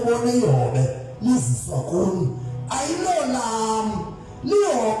uThixo ubone ihobe liziswa kuni ayilolami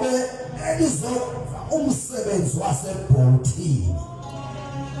lihobe elizokwenza umsebenzi wasebhotini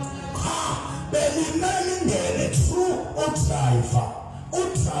belimele ingene through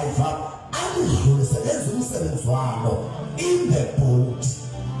udriver alidlulise lenza umsebenzi walo in the boat.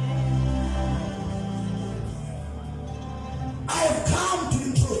 I have come to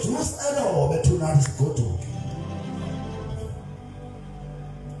introduce Elohobe tonight. Go to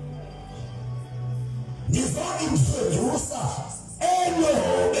introduce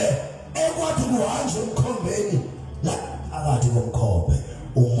Elohobe ekwathi kuhanje umkhombeni la phakathi komkhombe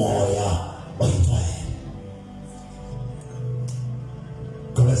umoya oyingcwele.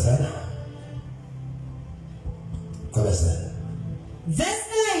 Komesana. Verse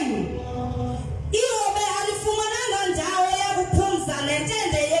 9. Ihobe alifumananga ndawo yakuphumza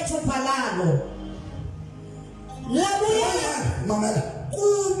netende yethupha lalo. Labuyela mamela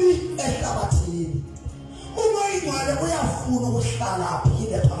kubi ehlabathini. Umoyingcwele uyafuna ukuhlala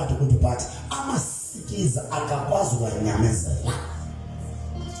aphile phakathi kwethu but amasikiza akakwazi ukanyamezela.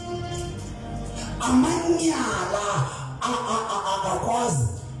 Amanyala akakwazi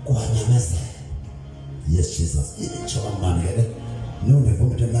kuwanyamezela. Yes, Jesus. Chomangele. No me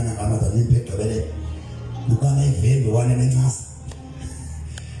vomite mana kama da nimpe kabele. Nukana ivendo wane nenyasa.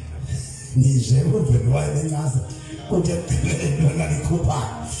 Nije uvendo wane nenyasa. Kuje kabele nuna nikupa.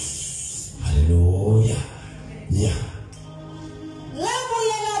 Hallelujah. Yeah.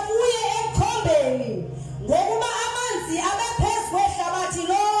 Labuye emkhombeni ngokuba amanzi abephezu kwehlabathi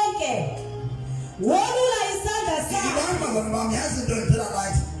lonke. Wolula isandla sakhe. Ibamba ngomama yazi into impela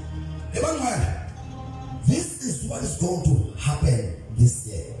right. Ebangwana. This is what is going to happen this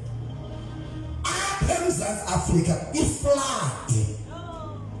year. South Africa is flood.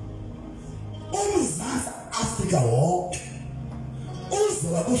 South Africa walk.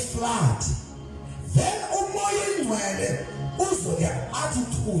 Uzoba flood. Then umoya ingcwele uzoya athi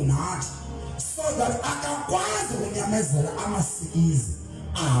tonight so that akakwazi ukunyamezela amasikizi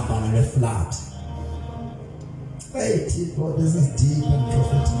ahamba nale flood. Hey people, this is deep and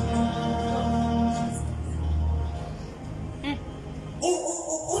prophetic.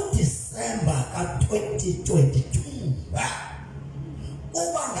 December ka 2022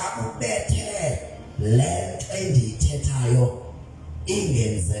 uba ngakubethe le endiyithethayo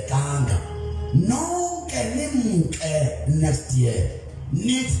ingenzekanga nonke nimke next year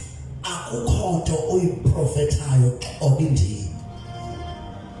nithi akukho nto uyiprofethayo okindini.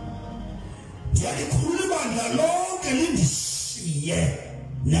 Ndiyalikhulula ibandla lonke lindishiye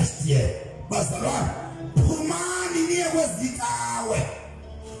next year. Bazalwane, phumani niye kwezikawe.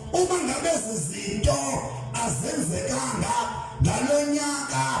 Uma ngabe izinto azenzekanga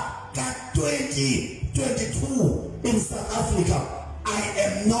ngalonyaka ka 2022 in South Africa, I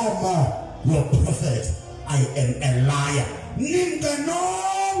am no more your prophet. I am a liar. Nimke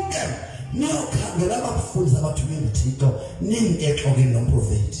nonke niyokhangela abafundisi abathumela uThixo nimke exokeni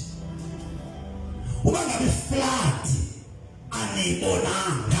nomprofeti. Uma ngabe flood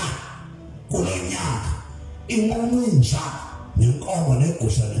anibonanga kulonyaka inqomo inja nenkomo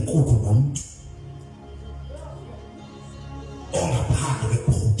negusha nenkukhu nomuntu ongaphandle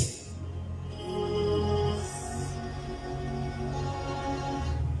kwebhuti.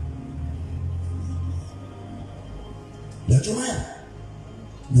 Lejumela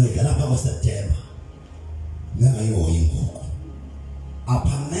ngiyela phaka September ngayihoyi inkukhu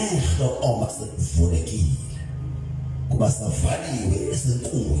apha mehlo oma sekuvulekile kuba savaliwe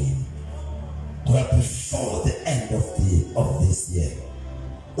esenkungweni. But before the end of this year,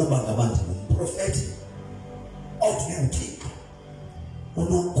 ubangabantu umprofeti othi uThixo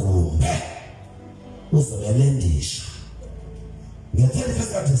unogumbe uzolendisha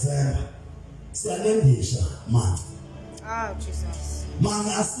nge-31 December siyalendisha manje. Jesus.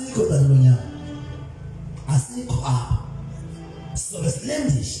 Manje asikho dalonyaka asikho apha so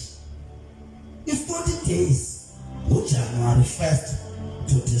lesilendisha if 40 days January 1st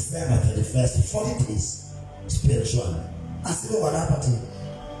to December 31st, 40 days spiritual. Asiko walapha thina.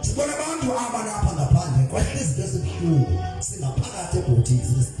 Sibona abantu abanapha ngaphandle kwezinto ezibuhlungu singaphakathi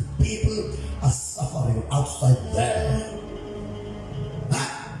ebhotini. People are suffering outside there.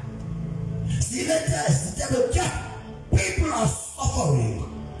 People are suffering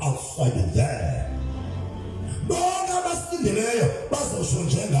outside there. Bonke abasindileyo bazosho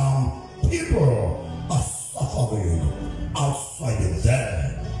njengam. People are suffering outside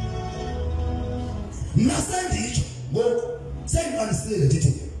there. Message go send on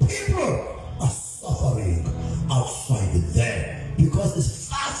people are suffering outside there because it's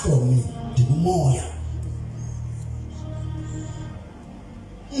far from me to moya.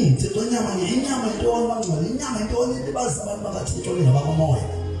 Inyama intoni bangcwele inyama intoni libaza abantu bakaThixo nabakomoya.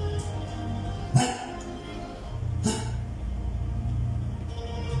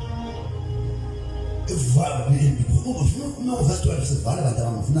 No verse 12 says vale abantu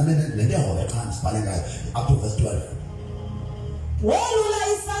abangafuna lento yahobe qha sibhale ngayo up to verse 12. Wolula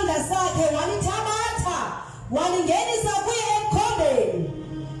isandla sakhe walithabatha walingenisa kuye emkhombeni.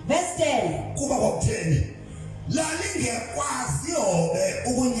 Verse 10. Kuba kwakutheni lalingekwazi ihobe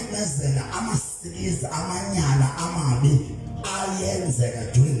ukunyamezela amasikizi amanyala amabi ayenzeka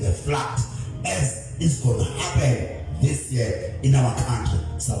during the flood as is going to happen this year in our country,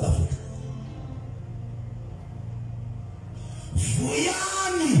 South Africa.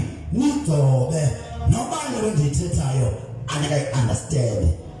 Vuyani nidobe nobani wendithethayo angeke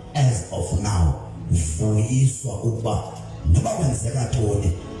understand as of now. Vuyiswa ukuba noba kwenzeka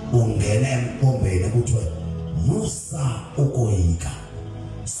ntoni ungena emkhombeni kuthiwe musa ukoyika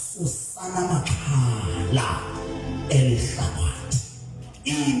susana amakhala elihlabathi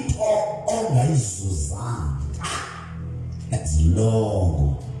into ongayizuzanga as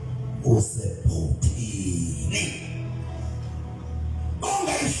long usebhotini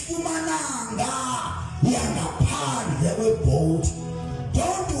ongayifumananga yangaphandle kweboat.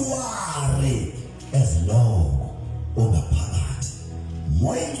 Don't worry as long ungaphakathi.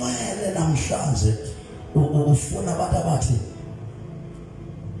 Moya ingcwele namhlanje ufuna abantu abathi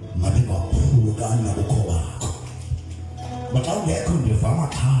ngabe ngaphulukana nabukho bakho. Baxa ungekho ndiva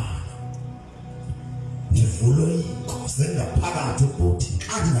amakhala ndivuloyiko sengaphakathi ebhotini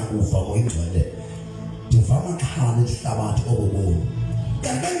andinakufa moya ingcwele ndiva amakhala elihlabathi oboboni.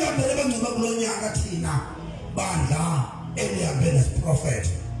 Kanti ngabele ngiba kulonyaka thina bandla elihambe nesiprophet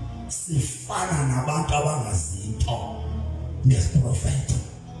sifana nabantu abangazinto nesiprophet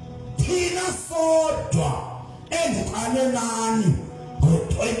thina sodwa endiqale nani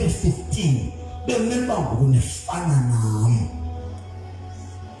ngo-2015 bememba ngokunefana nami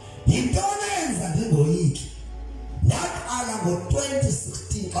yintoni enza ndingoyiki ndaqala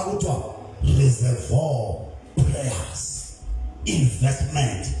ngo-2016 xa kuthiwa reservoir prayers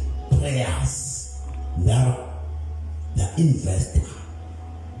investment prayers the investor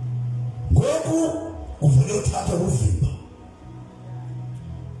ngoku uvele uthatha uvimba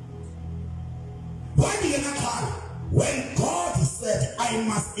when God said I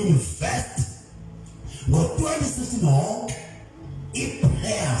must invest ngo-2016 honke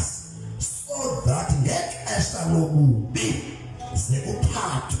i-prayers so that ngexesha lobubi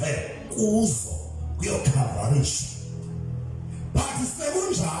zekuthathwe kuzo kuyokhavarisha but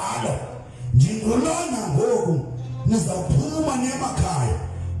sekunjalo ndingulona ngoku nizawuphuma nemakhaya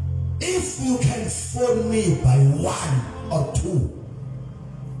if you can phone me by 1 or 2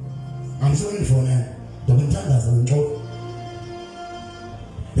 I'm sure you phone me ndokuthandaza ngenhloko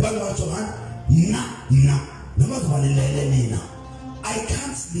yabantu bajongana na namazibalelele nina I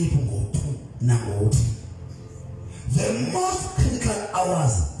can't sleep ngo-2 nango-3 the most critical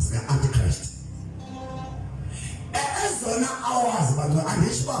hours zika-antichrist ezona hours bantu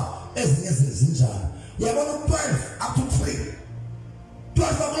andisho uba ezinye zinjani uyabona 12 up to 3 12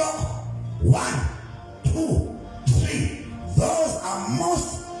 o'clock 1 2 3 those are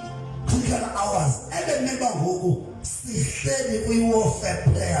most critical hours ebemeba ngoku sihleli kwi-warfare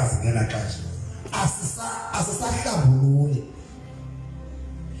prayers ngela xesha asisahlambululi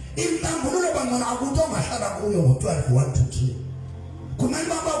inhlambululo bangona akuthi ongahlala kuyo ngo-12 1 2 3 kumele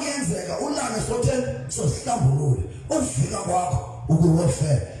baba kuyenzeka ulale sotheni sosihlambulule ufika kwakho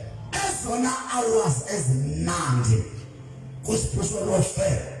ukwi-warfare ezona hours ezimnandi kwi-spiritual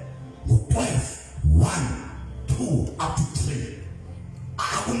warfare ngu-12 1 2 up to 3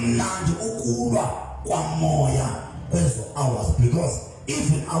 akumnandi ukulwa kwamoya kwezo hours because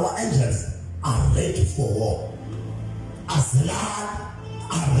even our angels are ready for war azilali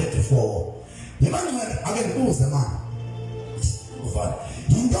are ready for war yebangcwele ake ngibuze mani uvale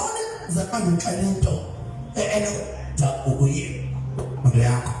yintoni zakanje ngixele into enokwenza ukuyima into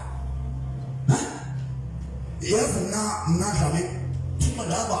yakho yazi mna dlame thuma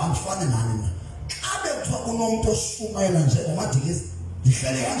laba andifane nani mna xa bekuthiwa kunomuntu oshumayela njengomadikiza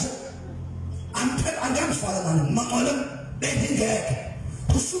ndihlele kanje angandifana nani maqole bendingeke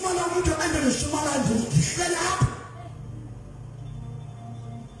kusumana umuntu endishumana nje ndihlele apha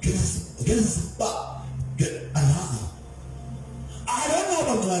I don't know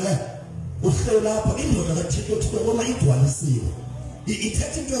bangcwele uhleli lapha indoda kaThixo Thixo wona igcwalisiwe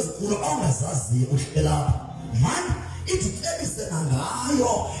ithetha into ezinkulu ongazaziyo uhleli lapha man idicebise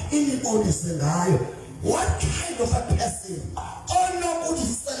ngayo inibonise ngayo what kind of a person onokuthi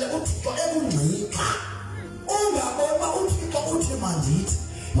sisele uThixo ekungcika ungabona uThixo uthi mandithi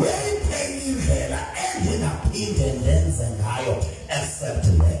yeyiphenye indlela endingaphinde ndenze ngayo except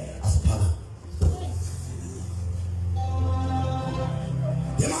le asiphaka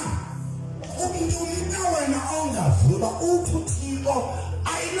yemani umuntu wena ongavuka uthi uThixo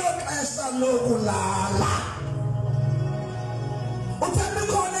ayilokesha lokulala uthanda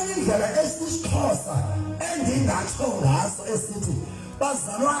khona indlela esisixhosa endingatsho ngaso esithi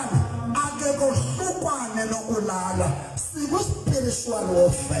bazalwane ake kohlukwane nokulala sikwi-spiritual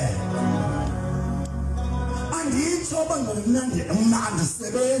warfare anditsho bangcwele mna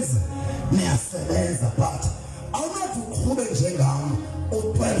andisebenzi niyasebenza but awunathi uqhube njengam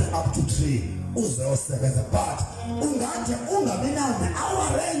u-12 up to 3 uzeyosebenza but ungade ungabi nawo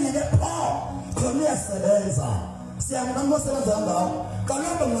ne-awarenye lepho khona uyasebenza siyabona osebenza ngawo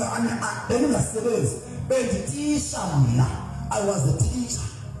kaloku bengingasebenzi benditisha mna I was a teacher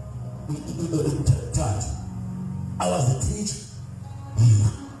I was a teacher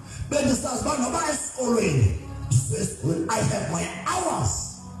bendisazi uba noba esikolweni I have my hours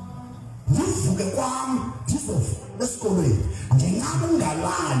ndivuke kwam ndizovuka esikolweni ndingabe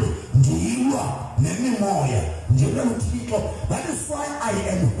ungalali ndiyilwa nemimoya ndilwe uThixo that is why I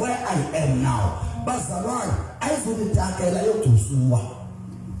am where I am now bazalwane ayizonidakela yodusuwa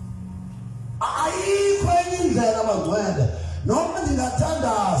ayikho enye indlela bangcwele noma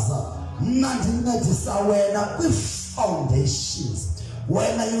ndingathandaza mna ndincedisa wena kwi-foundations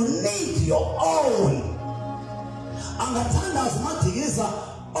wena you need your own angathandaza uMadikiza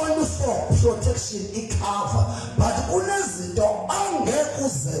only for protection icover but kunezinto angeke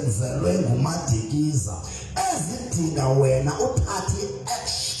uzenzelwe nguMadikiza ezidinga wena uthathe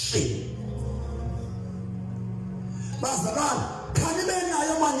action bazalwane khanibe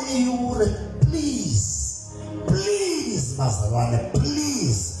nayo mani iyure please bazalwane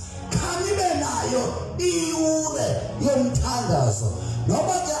please khanibe nayo iyure yomthandazo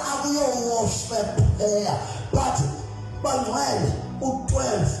noma ke akuyo warfare but bangcwele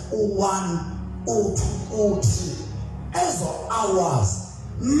u12 u1 u2 u3 ezo hours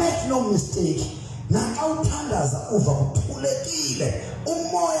make no mistake naxa uthandaza uva kuphulekile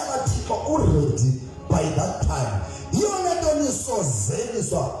umoya kaThixo uready by that time yona nto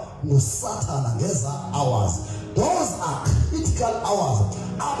nisozeliswa nguSathana ngeza hours. Those are critical hours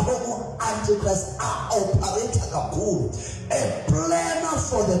apho u-Antichrist operator kakhulu a planner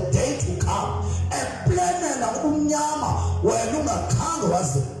for the day to come, a planner umnyama wena ungakhange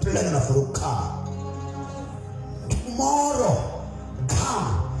waziplanner for ukukhala. Tomorrow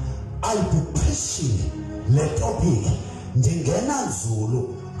come I'll be preaching the topic ndingena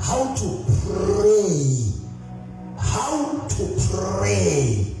nzulu how to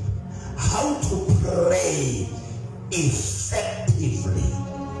pray effectively.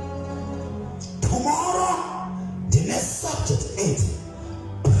 Tomorrow the next subject is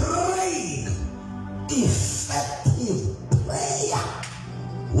praying effective prayer.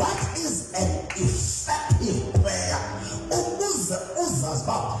 What is an effective prayer?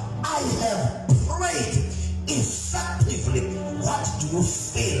 I have prayed effectively. What do you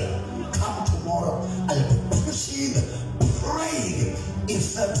feel? Come tomorrow, I'll be preaching praying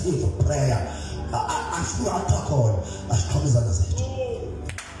effective prayer. I feel attacked. I come as I said.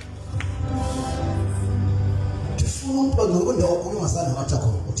 The full but no one was an attack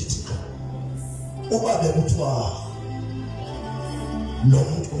on Titico. Over the boutoir.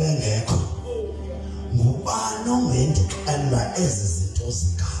 Long to an echo. Mubano went and my exit was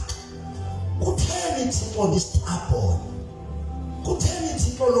the cat. Eternity on this apple.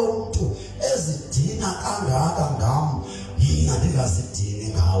 Eternity long to as it dinner and gam. Nothing as it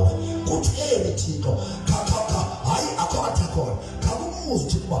dinner now. Eternity to Kaka. I attack on Kabu's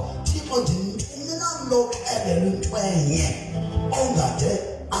Tipo didn't look at the 20 on that day.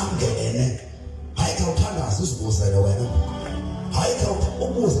 I'm getting it. I can't tell us this was the way. I can't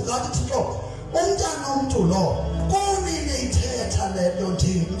almost got it to go. Unjanom to law. Only they tell them to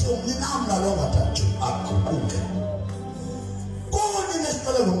me now no longer touch akukuke. Only the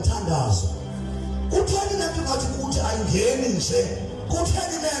spell of Tandas. Kutani na tukati angeni nje.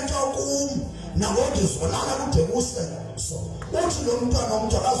 Kutani na ntokum na wote solana kuteguse so. Wote lo mntwana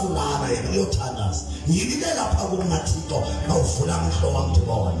umntakazulana yena Tandas. Yilile lapha kuNathixo na uvula amehlo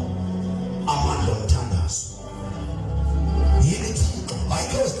wamtibona. Amandla omthandazo. Yini Thixo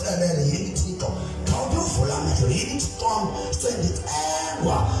ayikhozelele yini Thixo. Khawuvula amehlo yini storm send it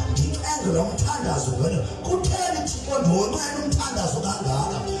engwa. Ngicenge lo mthandazo wena. Kutheni Thixo ndonqena umthandazo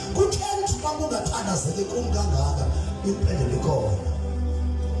kangaka. Kutheni Thixo kungathandazeki kum kangaka. Impendelo ikhona.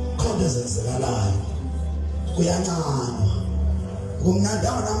 Khona ezenzekalayo. Kuyancanywa.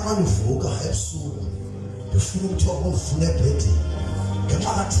 Kumnandanga namanje uvuka ebusuku. Ndifuna ukuthoba ufuna ebhedini.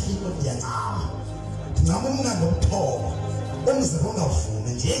 Ngenxa kaThixo ndiyancama. Ndingama umnandi omthoba. Umzimba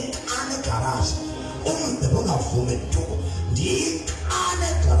ungavumi ndiyinkane egaraji. Umzimba ungavumi tu ndiyinkane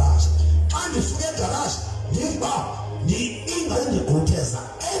egaraji. Xa ndifika egaraji ndiba ingayindigqitheza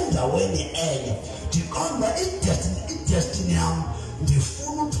endaweni enye. Ndiqonda idestiny yam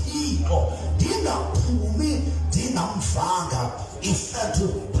ndifuna uThixo ndingaphumi ndingamvanga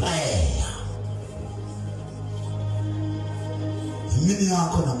effective prayer. Yimini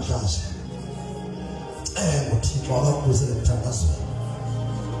yakho namhlanje uThixo akakuze emthandazweni.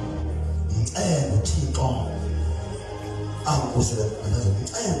 uThixo akuze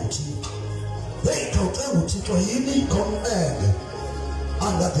emthandazweni. uThixo beyixoxe uThixo yini ikhomenge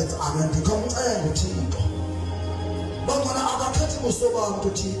angathethi andikhomenge uThixo. Bangona akakhethi kusobantu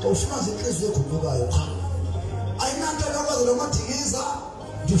uThixo ufuna inhliziyo eguqukayo cha. Ayinanto lokwazi lo Madikiza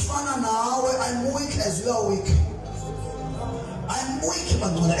ndifana nawe. I'm weak as you are weak. I'm weak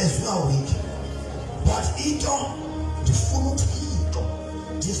bangona as you are weak. But ito ndifuna uThixo.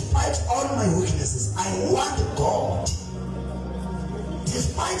 Despite all my weaknesses, I want God.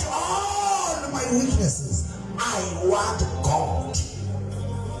 Despite all my weaknesses, I want God.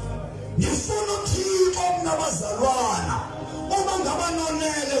 Ndifuna uThixo mnabazalwana. Uma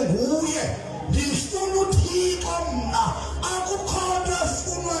ngabanonele nguye. Ndifuna uThixo mna. Akukho nto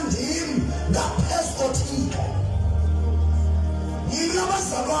efunwa ndim ngaphezu koThixo.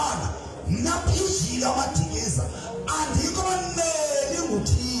 Mnabazalwana. Mnaphijile Madikiza. Andikho baneli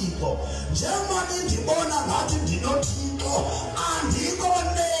nguThixo. Njengoba ndibona ngathi ndinoThixo, andikho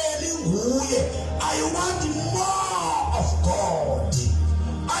baneli nguye. I want more of God.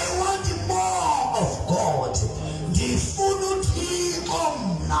 I want more of God.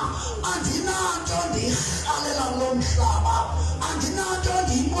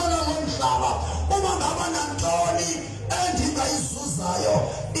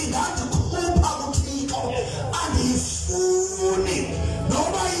 ingandikhupha kuThixo andiyifuni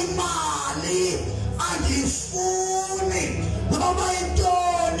noba imali andiyifuni noba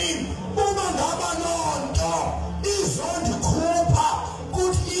intoni uma ngaba loo nto izondikhupha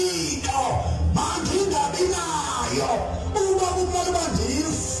kuThixo mandingabi nayo uba kumele uba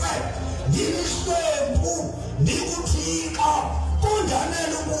ndife ndilihlwempu ndikuThixo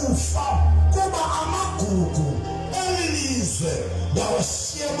kundanele ukufa kuba amagugu elilizwe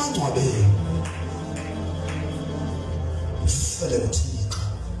ndawashiya emangcwabeni ndifele kuThixo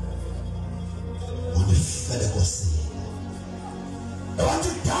mandifele Nkosini. I want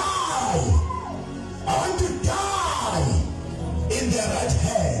to die. I want to die in the right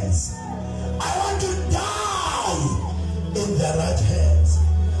hands. I want to die in the right hands.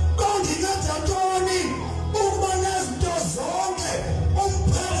 Kondinceda ntoni ukuba nezinto zonke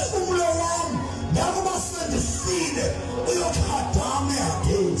umphefumlo wam ndakuba sendifile uyokhadame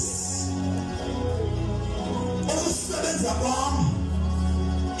agesi ukusebenza kwam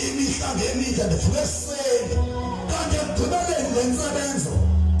imihla ngemihla ndivuka ekuseni kanti ekugqibeleni le ntsebenzo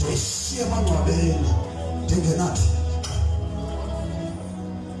ndiyishiye emangcwabeni ndingenathi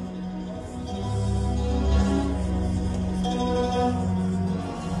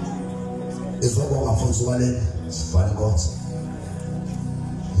izobonga mfundisi ubaleni sivale inkonzo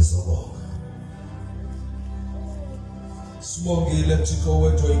izobonga. Sibongile Thixo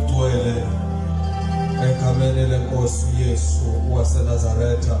wethu oyigcwele egameni lenkosi Yesu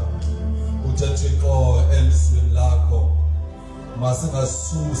waseNazaretha. Uthe Thixo elizwini lakho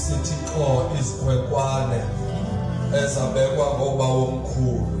masingasusi Thixo izikhwenkwane ezabekwa ngobawo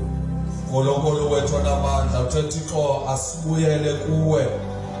omkhulu. Nkulunkulu wethu onamandla uthe Thixo asibuyele kuwe.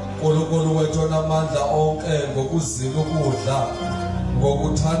 Nkulunkulu wethu onamandla onke ngokuzila ukudla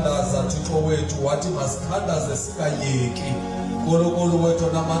ngokuthandaza Thixo wethu wathi masithandaze singayeki. Nkulunkulu wethu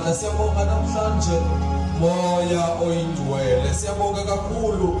onamandla siyabonga namhlanje moya oyingcwele siyabonga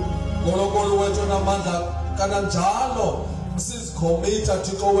kakhulu Nkulunkulu wethu onamandla kananjalo sizikhomitha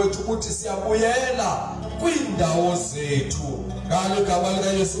Thixo wethu ukuthi siyabuyela kwiindawo zethu ngalo igama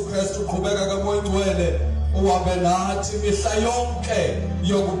likaYesu Kristu uqhubeka kamoya oyingcwele uhambe nathi mihla yonke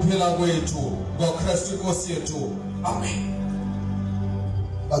yokuphila kwethu ngoKristu Inkosi yethu amen.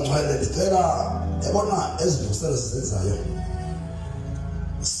 Bangcwele ndicela yabona ezivuselo sizenzayo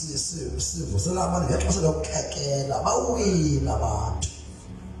sivusela abantu ngexesha lokukhekela bawile abantu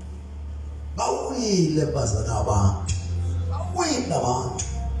bawile bazana abantu bawile abantu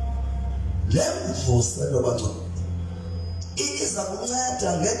le mvuselo bangcwele iza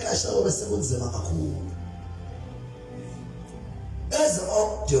kunceda ngexesha lobe sekunzima kakhulu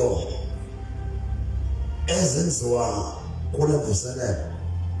ezi-audio ezenziwa kule mvuselelo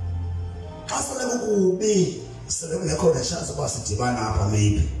xa sele kukubi sele kungekho neshance uba sidibana apha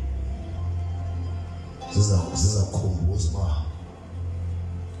maybe ziza kukhumbuza uba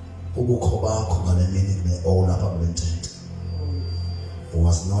ubukho bakho ngale mini kune-all apha kule ntente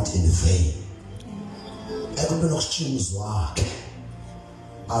was not in vain. Ekuntweni okushimuzi wakhe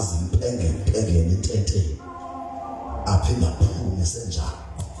azimpengeni ententeni aphinda aphume senjalo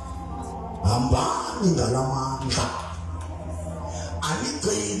hambani ngalamandla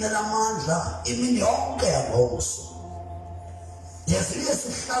aligcine lamandla imini yonke yangomso yesiye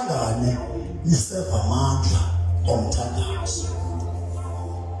sihlangane niseva amandla omthandazo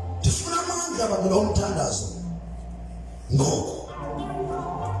ndifuna amandla bakule omthandazo ngoku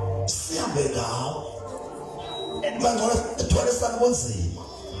sihambe ngawo bangcono ethwalisana ubunzima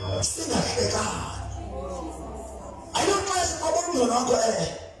singahlekani ayinoxesha abomntwana wakho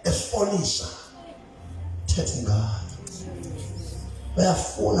efolisha thethe ngayo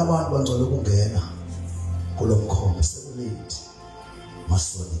bayafuna abantu bangcwele ukungena kulo mkhombe sekulithi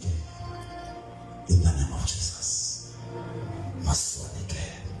masonike in the name of Jesus masonike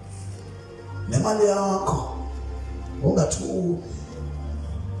nemali yakho ungathuki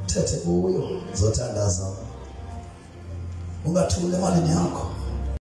thethe kuyo zothandaza ungathule emalini yakho